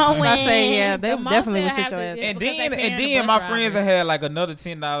ain't going. I say yeah, they The most definitely they'll would shit have your to- ass. it's And because they then paying the bus my friends drivers. had like another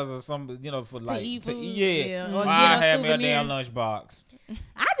 $10 or something, you know, for like eat food, yeah. or I get a had me a souvenir. damn lunchbox.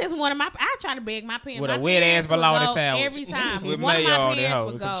 I just wanted I try to beg my parents. With my a wet parents ass would bologna go sandwich. every time. With One of mayo my on that parents hoe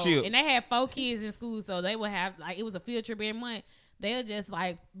would and some go, chips. and they had 4 kids in school, so they would have like it was a field trip every month. They'll just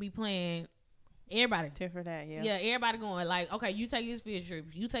like be playing everybody. Tip for that, yeah. Yeah, everybody going like, okay, you taking this field trip,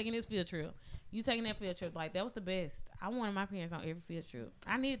 you taking this field trip. You taking that field trip, like that was the best. I wanted my parents on every field trip.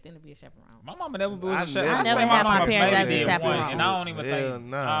 I needed them to be a chaperone. My mama never was I a chaperone. I never had my mama parents maybe as a did chaperone. one, and I don't even Hell think.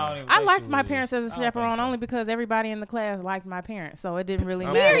 nah. I don't even I think liked she my was. parents as a I don't think chaperone so. only because everybody in the class liked my parents, so it didn't really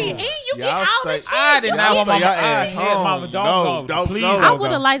I'm matter. Period. And cool. you get Y'all all the stay- shit. I did not want Stay my your mama. ass I had home. mama. Don't No, go. don't Please go. I don't would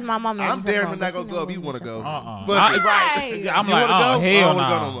go. have liked my mom. I'm as a damn chaperone, near not but gonna she go if never you was want a to go. chaperone. Fuck I, it. Right. I'm You like, wanna oh go? I hell wanna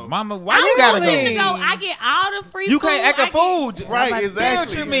go no, no more. mama. Why I you gotta wanna go? leave. To go, I get all the free You food. can't act I a get- fool. Right, Field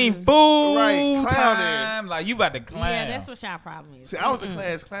exactly. trip mean food Right, clowning. time. Like you about to clown. Yeah, that's what y'all problem is. See, I was a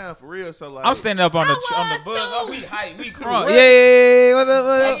class clown for real, so like I'm standing up on the I on the was bus. too. Oh, we hype, we crunk. What? Yeah, what up,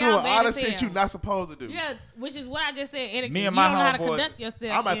 what I'm up? Y'all doing mad all the as shit hell. you not supposed to do. Yeah, which is what I just said. Etiquette. Me and you my don't know how to homeboys- conduct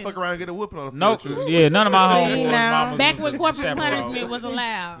yourself. I might in- fuck around and get a whooping on the field Nope. trip. Yeah, none of my See, homeboys. now, mamas Back was when corporate chaperones. punishment was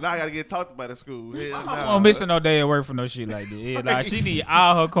allowed. Now I gotta get talked about at school. Hell I nah. don't missing no day at work for no shit like that. Yeah, like she need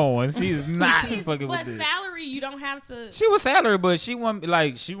all her coins. She is not fucking But with this. salary, you don't have to. She was salary, but she wasn't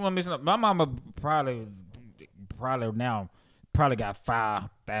missing up. My mama probably now got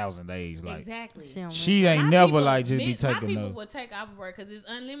 5,000 days. Like Exactly. don't she My ain't never people- like just be my taking people no. will take off work because it's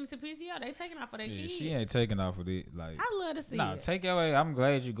unlimited PTO. They taking off for their Yeah, kids. she ain't taking off of it. Like I love to see nah, it. take your way. I'm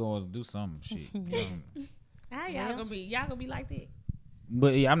glad you going to do something. Shit. How y'all gonna be? Y'all gonna be like that?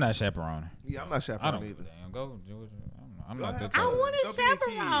 But yeah, I'm not chaperoning. Yeah, I'm not I chaperone don't either. damn go. I'm Go not ahead. that I type. want Don't a be a kid.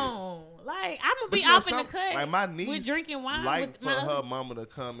 chaperone. Like I'm gonna But be you know off in the something? cut. Like my niece, with drinking wine like with for my her mama to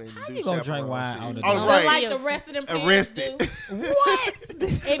come and How do you gonna drink chaperone wine shit. on the Oh, dog? right. like the rest of them parents Arrested. do. What?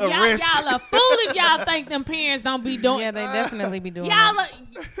 If y'all Arrested. a fool if y'all think them parents don't be doing. Yeah, they definitely be doing Y'all, that.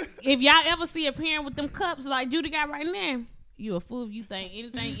 if y'all ever see a parent with them cups like Judy got right now, you a fool if you think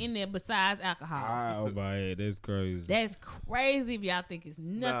anything in there besides alcohol. Oh my head, that's crazy. That's crazy if y'all think it's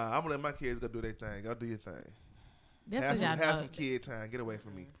nothing. Nah, I'm gonna let my kids go do their thing. Go do your thing. That's Have what y'all have know. some kid time. Get away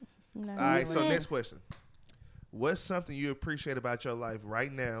from me. No, All right. So Yeah. next question: what's something you appreciate about your life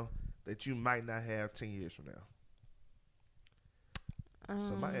right now that you might not have 10 years from now?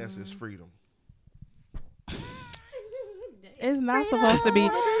 So my answer is freedom. It's not supposed to be.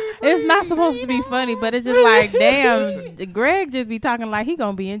 It's not supposed to be funny, but it's just like, damn, Greg just be talking like he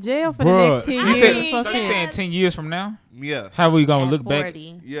gonna be in jail for the next 10 you years. said, or so something. you saying 10 years from now? Yeah. How we gonna At look back?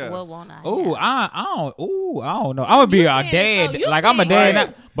 40, Yeah. What won't I? Oh, have? I don't know. I'm gonna be You a saying- dad. so you Like I'm a saying- dad Right.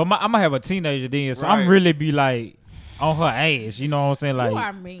 now, but I'm gonna have a teenager then, so Right. I'm really be like on her ass. You know what I'm saying? You are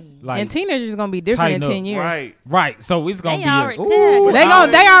Like, mean. like And teenagers gonna be different in tighten 10 up. years. Right. right. So it's gonna They be already a, tell. ooh,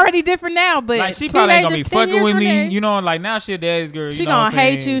 They already different now, but like she probably ain't gonna be teenagers 10 fucking years with from me. now, You know, like now she a daddy's girl. she you know what gonna I'm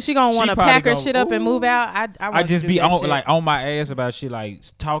hate saying? you. She gonna want to probably pack her gonna- shit up and move ooh. out. I I want just to be do that on shit. like on my ass about shit, like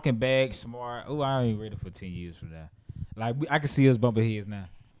talking back, smart. Oh, I ain't ready for 10 years from now. Like I can see us bumping heads now.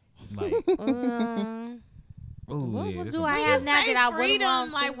 Like, ooh, What yeah, would this do some I good have shit. now that I wouldn't freedom,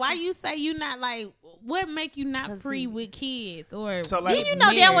 want? like why you say you not like what make you not 'Cause free he- with kids or So, like, Then you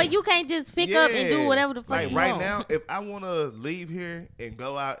know that way married? you can't just pick up and do whatever the fuck Like you right want. now, if I want to leave here and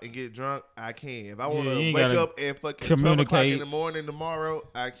go out and get drunk, I can. If I want Yeah, to you ain't wake gotta up and fucking 12 o'clock in communicate. the morning tomorrow,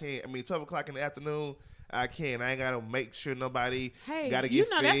 I can. I mean, 12 o'clock in the afternoon, I can. I ain't got to make sure nobody Hey, got to get you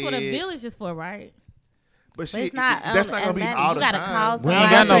know that's what a fed. village is for, right? But But shit, it's not, that's not going to be Atlanta. all You the gotta time. call We ain't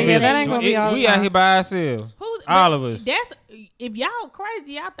got no Yeah, village. that ain't gonna be all We the out time. here by ourselves. Who's All but of us. That's if y'all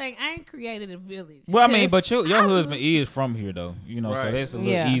crazy, y'all think I ain't created a village. Well, I mean, 'Cause but your I- husband is from here though, you know, so Right. that's a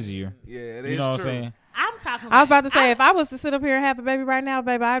little Yeah. easier. Yeah, it You is know what I'm true. saying? I'm talking. I was about to say, if I was to sit up here and have a baby right now,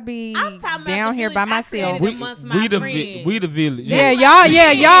 baby, I'd be I'm talking about down the here by village I myself. created amongst my friends. we the village. Yeah,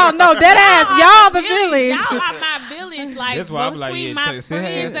 y'all know that ass. Y'all the village. Y'all are my village. Like That's why I'm like, between yeah, my sit her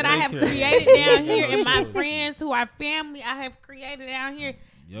friends ass that I have daycare. created down here and my friends who are family I have created down here.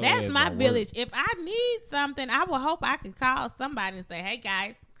 Your That's ass my gonna village. work. If I need something, I would hope I could call somebody and say, "Hey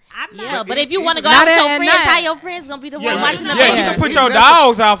guys, I'm not." Yeah, but if you want to go Not out with at your friends, night. how your friends gonna be the one Yeah, watching the yeah, baby? you can put Even your that's a-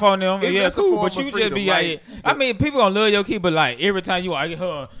 dogs off on them. even Yeah, that's a cool. form But of you just freedom, be like- like, I mean, people gonna love your kid, but like every time you like, here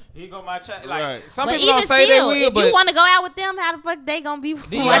go my child. Like Right. some But people even gonna say still, they will, if but you want to go out with them, how the fuck they gonna be? then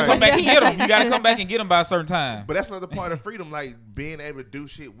you gotta Right. come back and get them. You gotta come back and get them by a certain time. But that's another part of freedom, like being able to do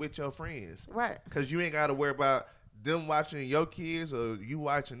shit with your friends. Right. Because you ain't got to worry about them watching your kids or you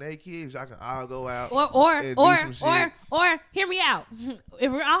watching their kids. Y'all can all go out Or and do some shit. hear me out.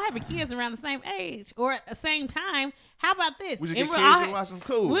 If we're all having kids around the same age or at the same time, how about this? We just And get we'll all kids and watch them.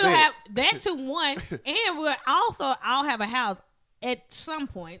 Cool. We'll bet. have that to one, and we'll also all have a house at some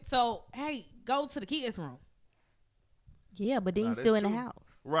point. So hey, go to the kids' room. Yeah, but then Nah, you that's still in the true.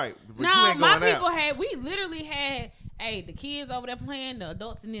 house. Right. But you No, ain't my going people out. we literally had, hey, the kids over there playing, the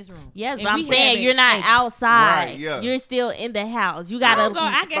adults in this room. Yes, And but I'm we saying had you're not hey, outside. Right, yeah. You're still in the house. You I gotta. don't go.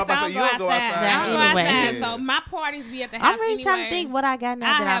 I guess Papa I said don't you go don't go outside. outside. I don't go Anyway. outside. Yeah. So my parties be at the house I'm really trying to anyway. think what I got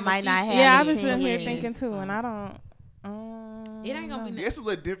now I that I have a might not shisha. have. Yeah, I've in been 10 sitting here years. thinking too, so. and I don't. It ain't gonna be. Yeah, it's a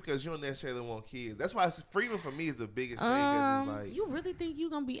little different because you don't necessarily want kids. That's why freedom for me is the biggest thing. Cause it's like You really think you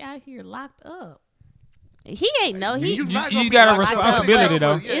gonna be out here locked up? He ain't know. He you not you gonna be got a locked up. responsibility,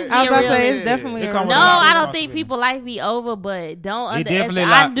 though. It's I was about to say real. it's definitely. It a come with No, a responsibility. I don't think people life be over, but don't It definitely underestimate.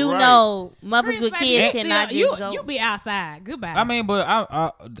 I like- do Right. know motherfuckers Prince, with baby, kids you cannot still- just go. You be outside. Goodbye. I mean, but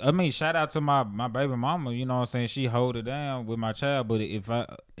I mean, shout out to my baby mama. You know what I'm saying? She hold it down with my child. But if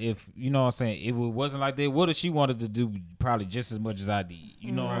you know what I'm saying, if it wasn't like that, what if she wanted to do probably just as much as I did?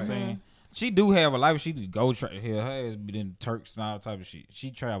 You know what I'm saying? She do have a life. She do go here. Her has been in Turks and all type of shit. She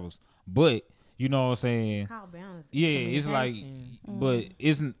travels, but you know what I'm saying? Call balance. Yeah, it's like, but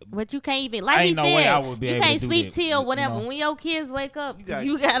isn't. But you can't even, like he Ain't no way I said, would be you able can't to do sleep that, till you whatever. know? When your kids wake up, You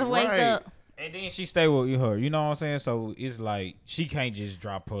you got- gotta wake right. up. And then she stay with her, you know what I'm saying? So it's like she can't just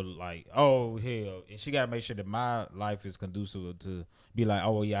drop her like, oh hell, and she gotta make sure that my life is conducive to be like,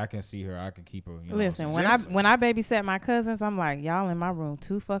 oh yeah, I can see her, I can keep her. You know Listen, what when I babysat my cousins, I'm like, y'all in my room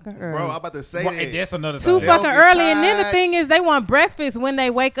too fucking early. Bro, I'm about to say I'm saying? that. And that's another Too thing. fucking They'll get early, and then the tired. thing is, they want breakfast when they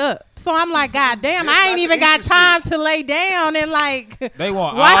wake up. So I'm like, God damn, Just I ain't like even the got Easter time to lay down and like They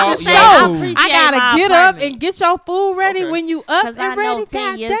want watch all a say, show. I food. appreciate I gotta my get up apartment. and get your food ready Okay. when you up Because I and know ready. 10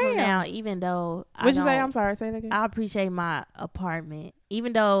 God years from damn. now, even though What'd you say? I'm sorry. Say that again. I appreciate my apartment,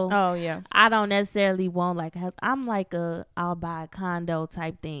 even though Oh yeah. I don't necessarily want like a house. I'm like I'll buy a condo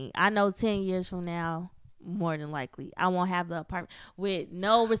type thing. I know 10 years from now, more than likely, I won't have the apartment with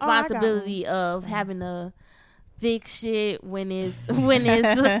no responsibility of having to fix shit when it's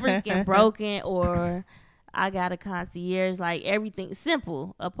freaking broken, or I got a concierge. Like everything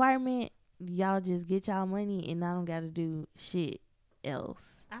simple. Apartment, y'all just get y'all money and I don't got to do shit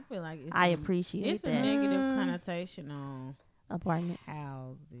else. I feel like I appreciate it's a that. negative connotation on Apartment.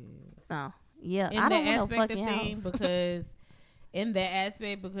 houses. No. Yeah. In I that don't want no aspect fucking of thing, house. because in that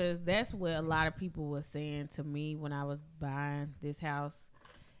aspect, because that's what a lot of people were saying to me when I was buying this house,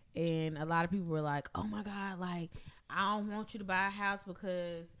 and a lot of people were like, "Oh my God, like I don't want you to buy a house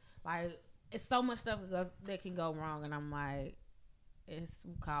because like it's so much stuff that can go wrong," and I'm like, it's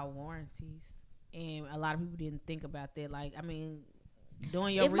called warranties, and a lot of people didn't think about that. Like, I mean,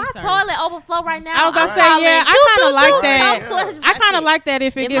 doing your If research. my toilet overflow right now, I was gonna I'm say, calling yeah, I toot, kind of toot, like toot, that. come flush my I kind of shit. like that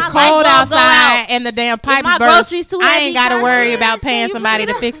if it If gets my light cold bulb go outside out, and the damn If pipe my burst. groceries too I heavy, ain't got to turn worry it about on, paying you somebody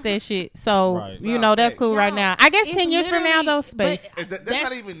put to it fix on. that shit. So Right. you Nah, know that's facts. cool right Y'all, now. I guess it's 10 years from now, literally- though, but space. That's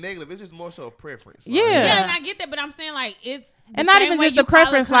not even negative. It's just more so a preference. Like, Yeah. Yeah, and I get that, but I'm saying like it's the And not same even way just you the call a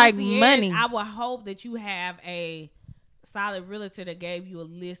preference, like, concierge, money. I would hope that you have a solid realtor that gave you a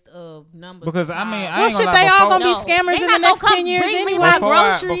list of numbers. Because to I mean, call. I Well, ain't shit, gonna lie, they all before- gonna be No, scammers they in not the next gonna 10 years bring me anyway. my Before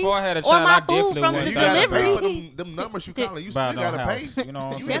I groceries had a or child, my I food definitely from wouldn't the You gotta delivery. pay for them numbers you calling. You Buy still no gotta house. pay. You know what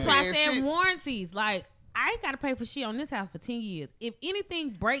I'm You saying? That's why I paying said shit. warranties. Like I ain't got to pay for shit on this house for 10 years. If anything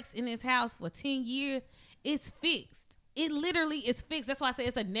breaks in this house for 10 years, it's fixed. It literally is fixed. That's why I say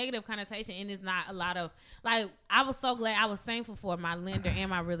it's a negative connotation, and it's not a lot of like. I was so glad. I was thankful for my lender and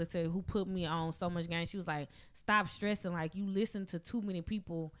my realtor who put me on so much game. She was like, "Stop stressing. Like you listen to too many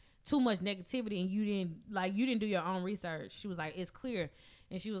people, too much negativity, and you didn't do your own research." She was like, "It's clear,"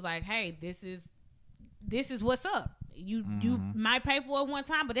 and she was like, "Hey, this is what's up. You might pay for it one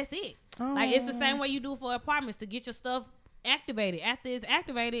time, but that's it. Like it's the same way you do for apartments to get your stuff activated. After it's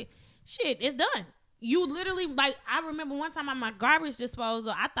activated, shit, it's done." You literally, like, I remember one time on my garbage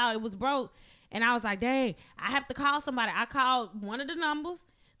disposal, I thought it was broke. And I was like, dang, I have to call somebody. I called one of the numbers.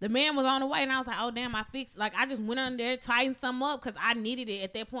 The man was on the way. And I was like, oh, damn, I fixed. Like, I just went on there, tightened something up because I needed it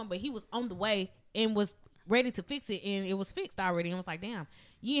at that point. But he was on the way and was ready to fix it. And it was fixed already. And I was like, damn.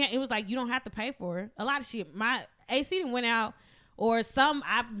 Yeah, it was like, you don't have to pay for it. A lot of shit. My AC didn't went out or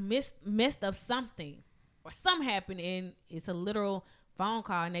I messed up something. Or something happened. And it's a literal phone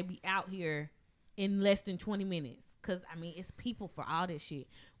call. And they be out here in less than 20 minutes. Because, I mean, it's people for all this shit.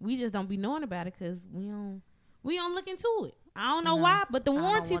 We just don't be knowing about it because we don't look into it. I don't know why, but the I don't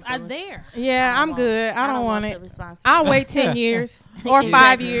warranties want are those. there. Yeah, I'm good. I don't want the it. responsibility. I'll wait 10 years or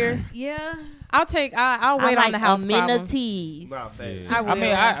 5 years. Yeah. I'll wait I on the house problems. amenities. Nah, facts. I will. I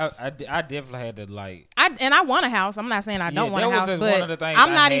mean, I definitely had to like. I want a house. I'm not saying I don't Yeah, want that a was house, just but one of the things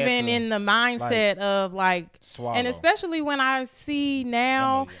I'm I not had even to, in the mindset of like, Swallow. and especially when I see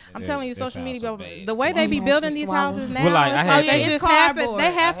now, I'm telling you, social media, the way they be Swallow. building You these had to houses swallow. now, Well, like, I it's had like to- they It's just cardboard. they I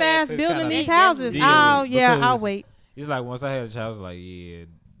had half-ass to building kinda- these houses. Yeah, Oh yeah, I'll because- wait. It's like once I had a child, I was like, yeah,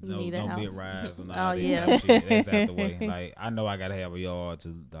 You need a no house. mid rise and all Oh, that yeah. type of shit. That's out the way. Like I know I gotta have a yard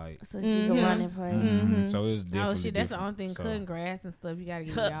to like. So she can run and play. Mm-hmm. So it was different. Oh, shit, that's the only thing. Cutting grass and stuff. You got to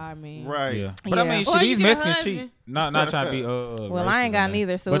get a yard, man. Right. Yeah, but I Yeah. mean, Or shit, you these get a Mexicans husband. cheap. Not trying to be Well, I ain't got racist,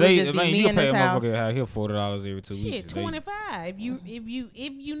 neither, so but it would they, just be I mean, me you in pay this a house. motherfucker out here $40 every 2 Shit, weeks. They- 25. If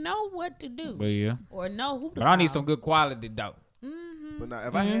you know what to do But yeah, or know who to but I need call. some good quality though. But now,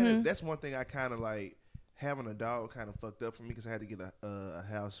 if I had it, that's one thing I kind of like. Having a dog kind of fucked up for me because I had to get a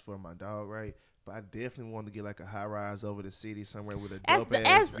house for my dog, right? But I definitely wanted to get like a high rise over the city somewhere with a dope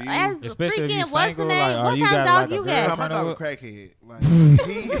ass view. Especially if you freaking, what's the single, name? like, What you kind of got, dog like, you a girl got? My coming dog up? a crackhead. Like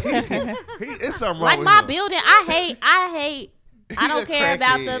it's something wrong Like with my him. building, I hate. I He don't a care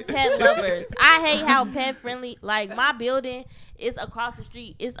about the crackhead. pet lovers. I hate how pet friendly. Like my building is across the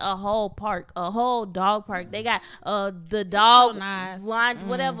street. It's a whole park, a whole dog park. They got the dog nice. launch,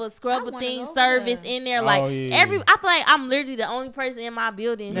 whatever scrubber wanna thing go service there. in there. Oh, Like yeah. I feel like I'm literally the only person in my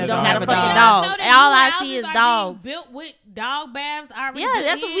building who That don't don't got have a a fucking dog. dog. Know And that all new I houses see is are dogs. being built with dog baths already. Yeah, built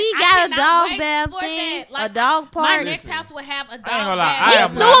that's what in. we I got, a cannot dog wait bath for thing, that. Like, a dog My park. next Listen. house will have a dog I ain't gonna lie. bath. I These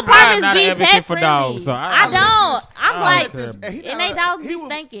am new not- apartments not an be advocate pet for friendly. dogs, so I don't. I'm I like, don't care. and they dogs be will-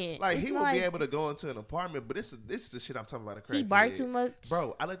 stinking. Like It's he will like- be able to go into an apartment, but this is the shit I'm talking about. A crackhead. He bark too much.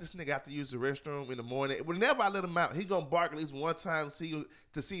 Bro, I let this nigga have to use the restroom in the morning. Whenever I let him out, he gonna bark at least one time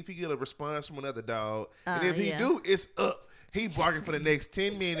to see if he get a response from another dog. And if he yeah. do, it's up. He barking for the next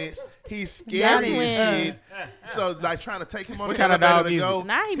 10 minutes. He's That's scary when- as shit. So like trying to take him on What the kind of elevator dog to is go. it?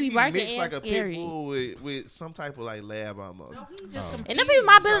 Nah, he be barking mixed and like a scary. pit bull with some type of like lab almost. And them people in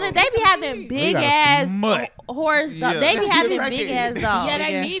my building, they be having big got a ass smut. horse dogs. Yeah. They be having Crackhead. big ass dogs. Yeah,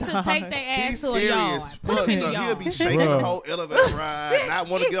 they Yeah. need to take their ass He's to a scary yard. as Put fuck, them in so a he'll yard. be shaking Bro. the whole elevator ride, not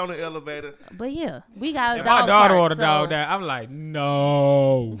want to get on the elevator. But yeah, we got a If dog My daughter park, want a so- dog that I'm like,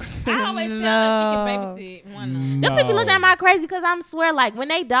 no. I always tell her she can babysit one of them. Them people looking at my crazy because I'm swear, like, when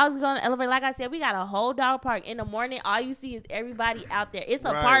they dogs go on the elevator, like I said, we got a whole dog park. In the morning, all you see is everybody out there. It's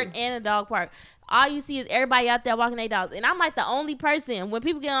a Right. park and a dog park. All you see is everybody out there walking their dogs. And I'm like the only person, when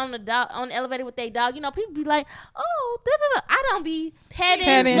people get on the elevator with their dog, you know, people be like, oh, da-da-da. I don't be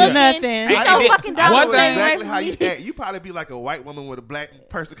petting, looking. nothing. Get I your did- fucking I dog One know away thing- from exactly how you me. act. You probably be like a white woman with a black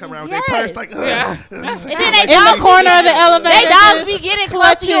person coming around Yes. with their purse, like, And then they In the dogs be corner of the getting- elevator, They dogs just be getting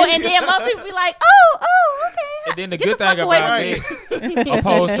close to you, clutching. and then most people be like, oh, okay. And then the Get good the fuck thing away about from it,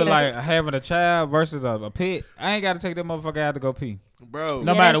 opposed to like having a child versus a pet, I ain't got to take that motherfucker out to go pee. bro.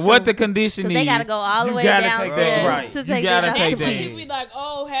 No Yeah, matter that's what true. the condition 'Cause is, they gotta go all the you way gotta take downstairs that right. to You take gotta their take dog that. to pee. People be like,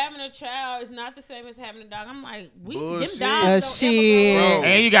 oh, having a child is not the same as having a dog. I'm like, them Bullshit. dogs don't Shit. ever Bro.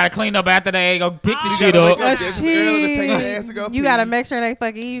 And you gotta clean up after they go pick the You shit gotta up. wake up just as early to take your ass to go You pee. gotta make sure they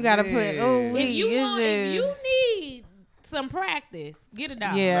fucking. You gotta put. Man. Oh, If you need some practice, get a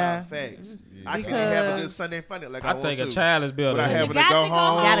dog. Yeah. Nah, facts. I can't Because- have a good Sunday funny like I I want think to. a child is better. Without than having You to got go to go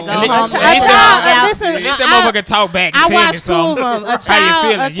home. home. Gotta go And home. they- A and they- child- listen, At least that I- motherfucker talk back. I and tell me watched two of something. them. A How you child,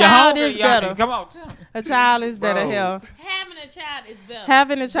 feeling? a You child hungry? is Y'all- better. Come on. tell me. A child is better. Bro. Hell, Having a child is better.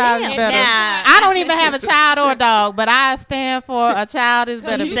 having a child Damn, is better. nah. I don't even have a child or a dog, but I stand for a child is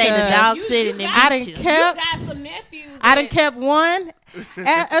better You Say the because dog You- sitting you and got- I beat done you. kept. You got some nephews. I done that- kept one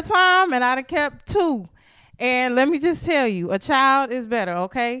at a time, and I done kept two. And let me just tell you, a child is better.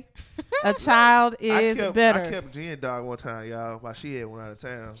 Okay, a child is better. I kept Jen dog one time, y'all, while she had one out of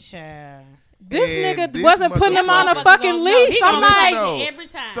town. Child. This And nigga this wasn't putting him on a motherfucker- fucking No, leash. he I'm gonna like, take No. it every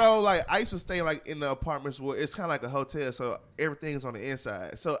time. So like I used to stay like in the apartments where it's kind of like a hotel, so everything's on the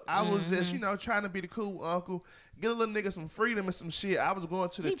inside. So I was just trying to be the cool uncle, get a little nigga some freedom and some shit. I was going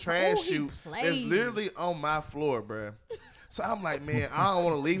to the He- trash oh, he chute that's played. literally on my floor, bruh. So I'm like, man, I don't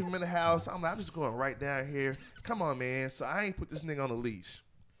want to leave him in the house. I'm just going right down here. Come on, man. So I ain't put this nigga on a leash.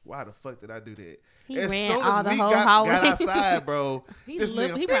 Why the fuck did I do that? He As ran soon all as the we whole got hallway. outside, bro, He this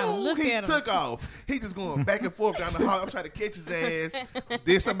look- nigga, he probably boom, looked he at him. took off. He just going back and forth down the hall. I'm trying to catch his ass.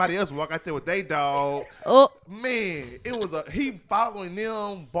 Then somebody else walk out there with their dog. Oh, Man, it was he following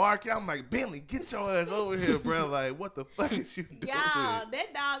them, barking. I'm like, Bentley, get your ass over here, bro. Like, what the fuck is you doing? Y'all,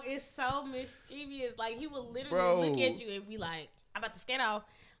 that dog is so mischievous. Like, he will literally Bro. look at you and be like, I'm about to skate off.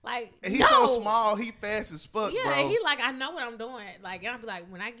 Like, And he's no. so small, he fast as fuck, Yeah, bro. and he like, I know what I'm doing. Like, and I'll be like,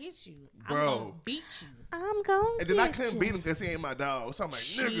 when I get you, I'm Bro. gonna beat you. I'm going. And then I couldn't beat him because he ain't my dog. So I'm like,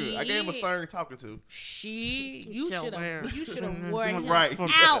 nigga, I gave him a Shit. stern talking to. She, you your should ass. have, you should have wore him Right.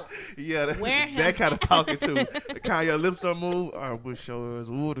 out. Yeah, Wear him that kind of talking to. The kind of your lips don't move. I wish your ass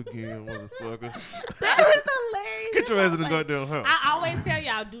would again, motherfucker. That was hilarious. Get your ass in the Like, goddamn house. I always tell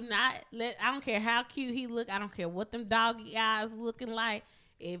y'all, do not let. I don't care how cute he look. I don't care what them doggy eyes looking like.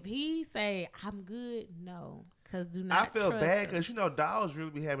 If he say I'm good, no, because do not. I feel trust bad him. because dogs really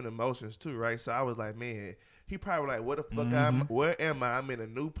be having emotions too, right? So I was like, man, he probably like, what the fuck? Where am I? I'm in a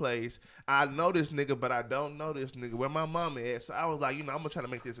new place. I know this nigga, but I don't know this nigga. Where my mama at? So I was like, I'm gonna try to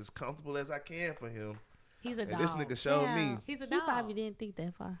make this as comfortable as I can for him. He's a And dog. this nigga showed me. He's a He dog. probably didn't think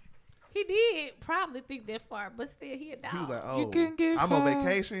that far. He did probably think that far, but still, he a dog. He was like, You oh, couldn't get I'm on far.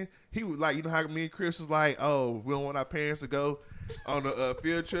 vacation. He was like, how me and Chris was like, oh, we don't want our parents to go on the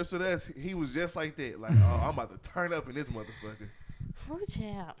field trips with us. He was just like that. Like, oh, I'm about to turn up in this motherfucker. Oh,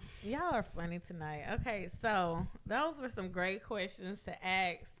 child. Y'all are funny tonight. Okay, so those were some great questions to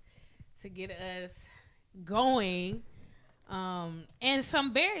ask to get us going. And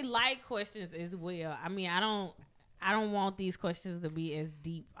some very light questions as well. I mean, I don't want these questions to be as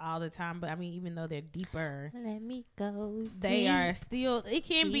deep all the time, but I mean, even though they're deeper, Let me go. they deep, are still, it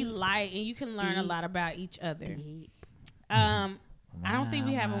can be deep, light and you can learn a deep, lot about each other. deep. I don't think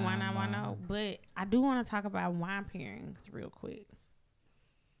we have a wine I know, but I do want to talk about wine pairings real quick.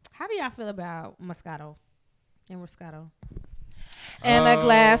 How do y'all feel about Moscato and Roscato? And a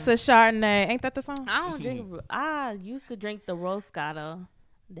glass of Chardonnay. Ain't that the song? I don't drink. I used to drink the Roscato.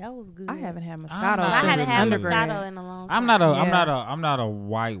 That was good. I haven't had I'm Moscato not I since haven't had undergrad. Moscato in a long I'm time. not a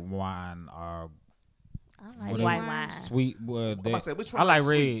white wine I like whatever. white wine. sweet. I'm about to say, which one I like is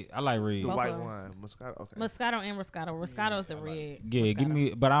red. sweet? I like red. The Both white of 'em. wine, Moscato. Okay. Moscato and Roscato. Roscato's the red. Yeah, Moscato. give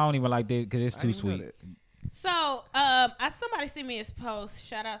me. But I don't even like that because it's I too didn't know sweet. that. So, somebody sent me this post.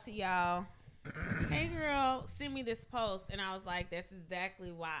 Shout out to y'all. Hey, girl, send me this post, and I was like, "That's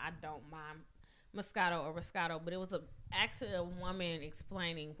exactly why I don't mind Moscato or Roscato." But it was actually a woman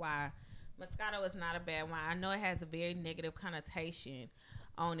explaining why Moscato is not a bad wine. I know it has a very negative connotation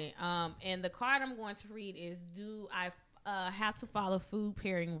on it. And the card I'm going to read is: do I have to follow food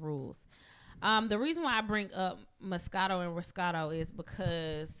pairing rules? The reason why I bring up Moscato and Roscato is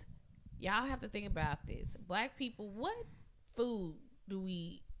because y'all have to think about this. Black people, what food do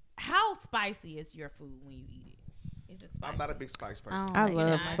we? How spicy is your food when you eat it? Is it spicy? I'm not a big spice person. don't I like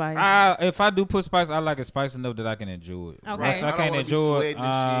love it. spice. If I do put spice, I like it spicy enough that I can enjoy it. Okay. Right? So I I don't can't wanna be enjoy it. sweating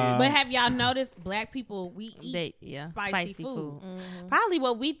and shit. But have y'all noticed black people, we eat spicy food. Mm-hmm. Probably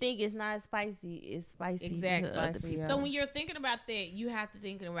what we think is not spicy is spicy Exactly. to other Spicy, people. yeah. So when you're thinking about that, you have to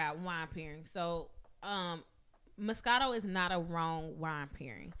think about wine pairing. So Moscato is not a wrong wine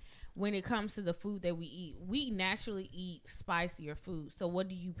pairing. When it comes to the food that we eat, we naturally eat spicier food. So what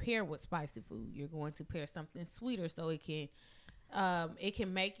do you pair with spicy food? You're going to pair something sweeter so it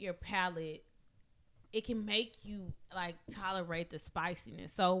can make your palate, it can make you like tolerate the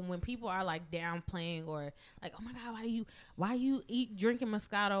spiciness. So when people are like downplaying or like, oh my God, why you drinking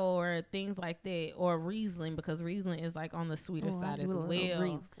Moscato or things like that, or Riesling, because Riesling is like on the sweeter side as well.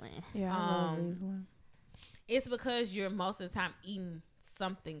 Riesling. Yeah, I love Um, Riesling. It's because you're most of the time eating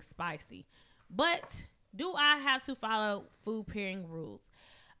something spicy. But do I have to follow food pairing rules?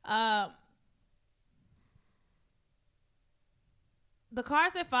 The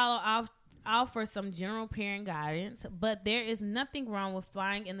cards that follow offer some general pairing guidance, but there is nothing wrong with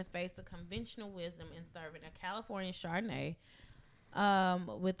flying in the face of conventional wisdom and serving a California Chardonnay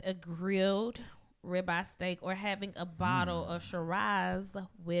with a grilled ribeye steak, or having a bottle of Shiraz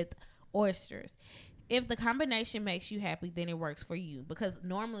with oysters. If the combination makes you happy, then it works for you. Because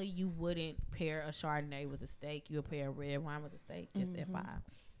normally you wouldn't pair a Chardonnay with a steak. You would pair a red wine with a steak, just FYI.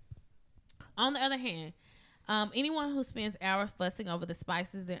 On the other hand, anyone who spends hours fussing over the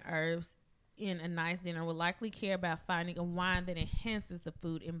spices and herbs in a nice dinner will likely care about finding a wine that enhances the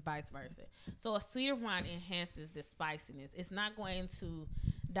food and vice versa. So a sweeter wine enhances the spiciness. It's not going to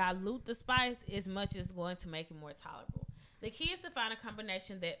dilute the spice as much as going to make it more tolerable. The key is to find a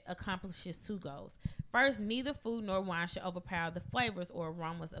combination that accomplishes two goals. First, neither food nor wine should overpower the flavors or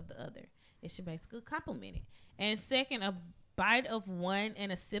aromas of the other. It should basically complement it. And second, a bite of one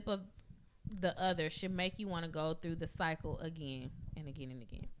and a sip of the other should make you want to go through the cycle again and again and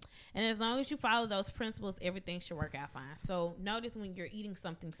again. And as long as you follow those principles, everything should work out fine. So notice when you're eating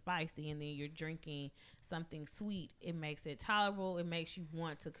something spicy and then you're drinking something sweet, it makes it tolerable. It makes you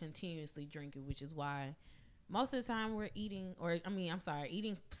want to continuously drink it, which is why most of the time we're eating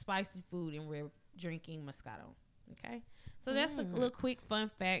spicy food and we're drinking Moscato. Okay? So that's a little quick fun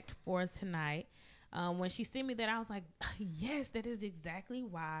fact for us tonight. When she sent me that, I was like, yes, that is exactly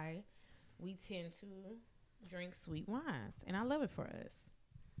why we tend to drink sweet wines. And I love it for us.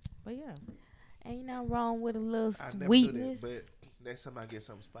 But yeah. Ain't nothing wrong with a little I never do sweetness. that, but next time I get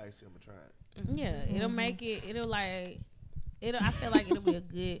something spicy, I'm gonna try it. Yeah, it'll make it. I feel like it'll be a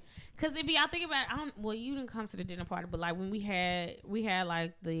good. Because if y'all think about it, you didn't come to the dinner party, but like when we had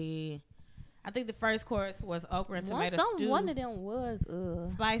like I think the first course was okra and tomato stew. One of them was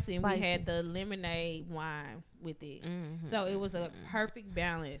spicy, and we spicy. had the lemonade wine with it. So it was a perfect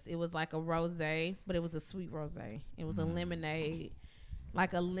balance. It was like a rosé, but it was a sweet rosé. It was a lemonade,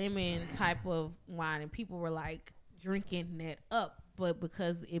 like a lemon type of wine, and people were like drinking that up. But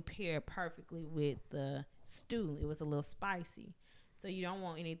because it paired perfectly with the stew, it was a little spicy. So you don't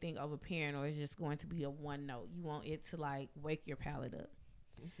want anything overpairing, or it's just going to be a one note. You want it to like wake your palate up.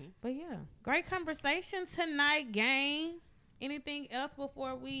 But yeah, great conversation tonight, gang. Anything else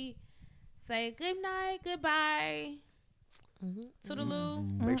before we say good night, goodbye?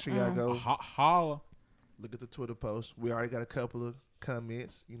 Toodaloo. Make sure y'all go Holla. look at the Twitter post. We already got a couple of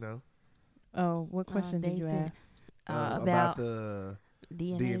comments, you know, Oh, what question did you dating. ask? About the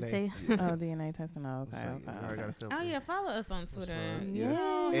DNA. DNA. Oh, DNA testing. Oh, okay, So, okay. we already got a couple. Oh yeah, follow us on Twitter. right. You Yeah.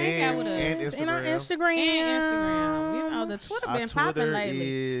 know, hang out with us. And And on Instagram. And Instagram. You know, the Twitter Our been Twitter popping lately.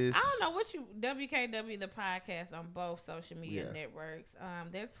 is I don't know what you WKW the podcast on both social media Yeah. networks.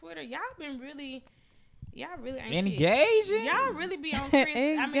 That Twitter, y'all really ain't Engaging. shit. Y'all really be on Chris.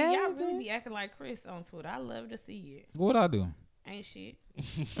 I mean, y'all Engaging. really be acting like Chris on Twitter. I love to see it. What I do? Ain't shit.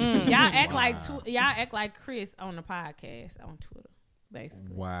 Y'all act like Chris on the podcast on Twitter,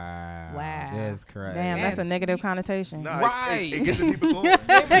 basically. Wow. Wow. That's crazy. Damn, that's a Yes. negative connotation. Nah, Right. it gets the people going.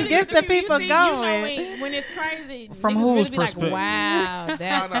 It gets the people you going. know, when it's crazy, From niggas whose really be like, perspective? wow,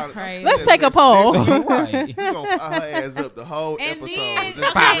 that's No, crazy. Let's take a poll. Right. You gonna fire her ass up the whole And episode. then, Just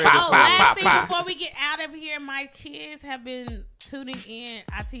okay, get ready oh, for it. last thing before we get out of here, my kids have been tuning in.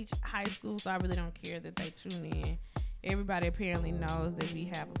 I teach high school, so I really don't care that they tune in. Everybody apparently knows that we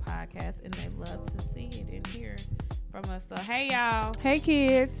have a podcast, and they love to see it and hear from us. So, hey, y'all. Hey,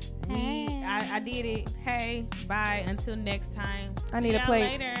 kids. I did it. Hey, bye. Until next time. I need See a y'all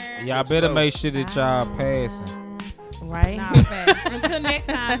plate. later. Y'all better make sure that y'all passing. Right. Nah, facts. Until next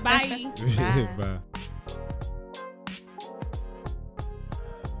time. Bye. Bye.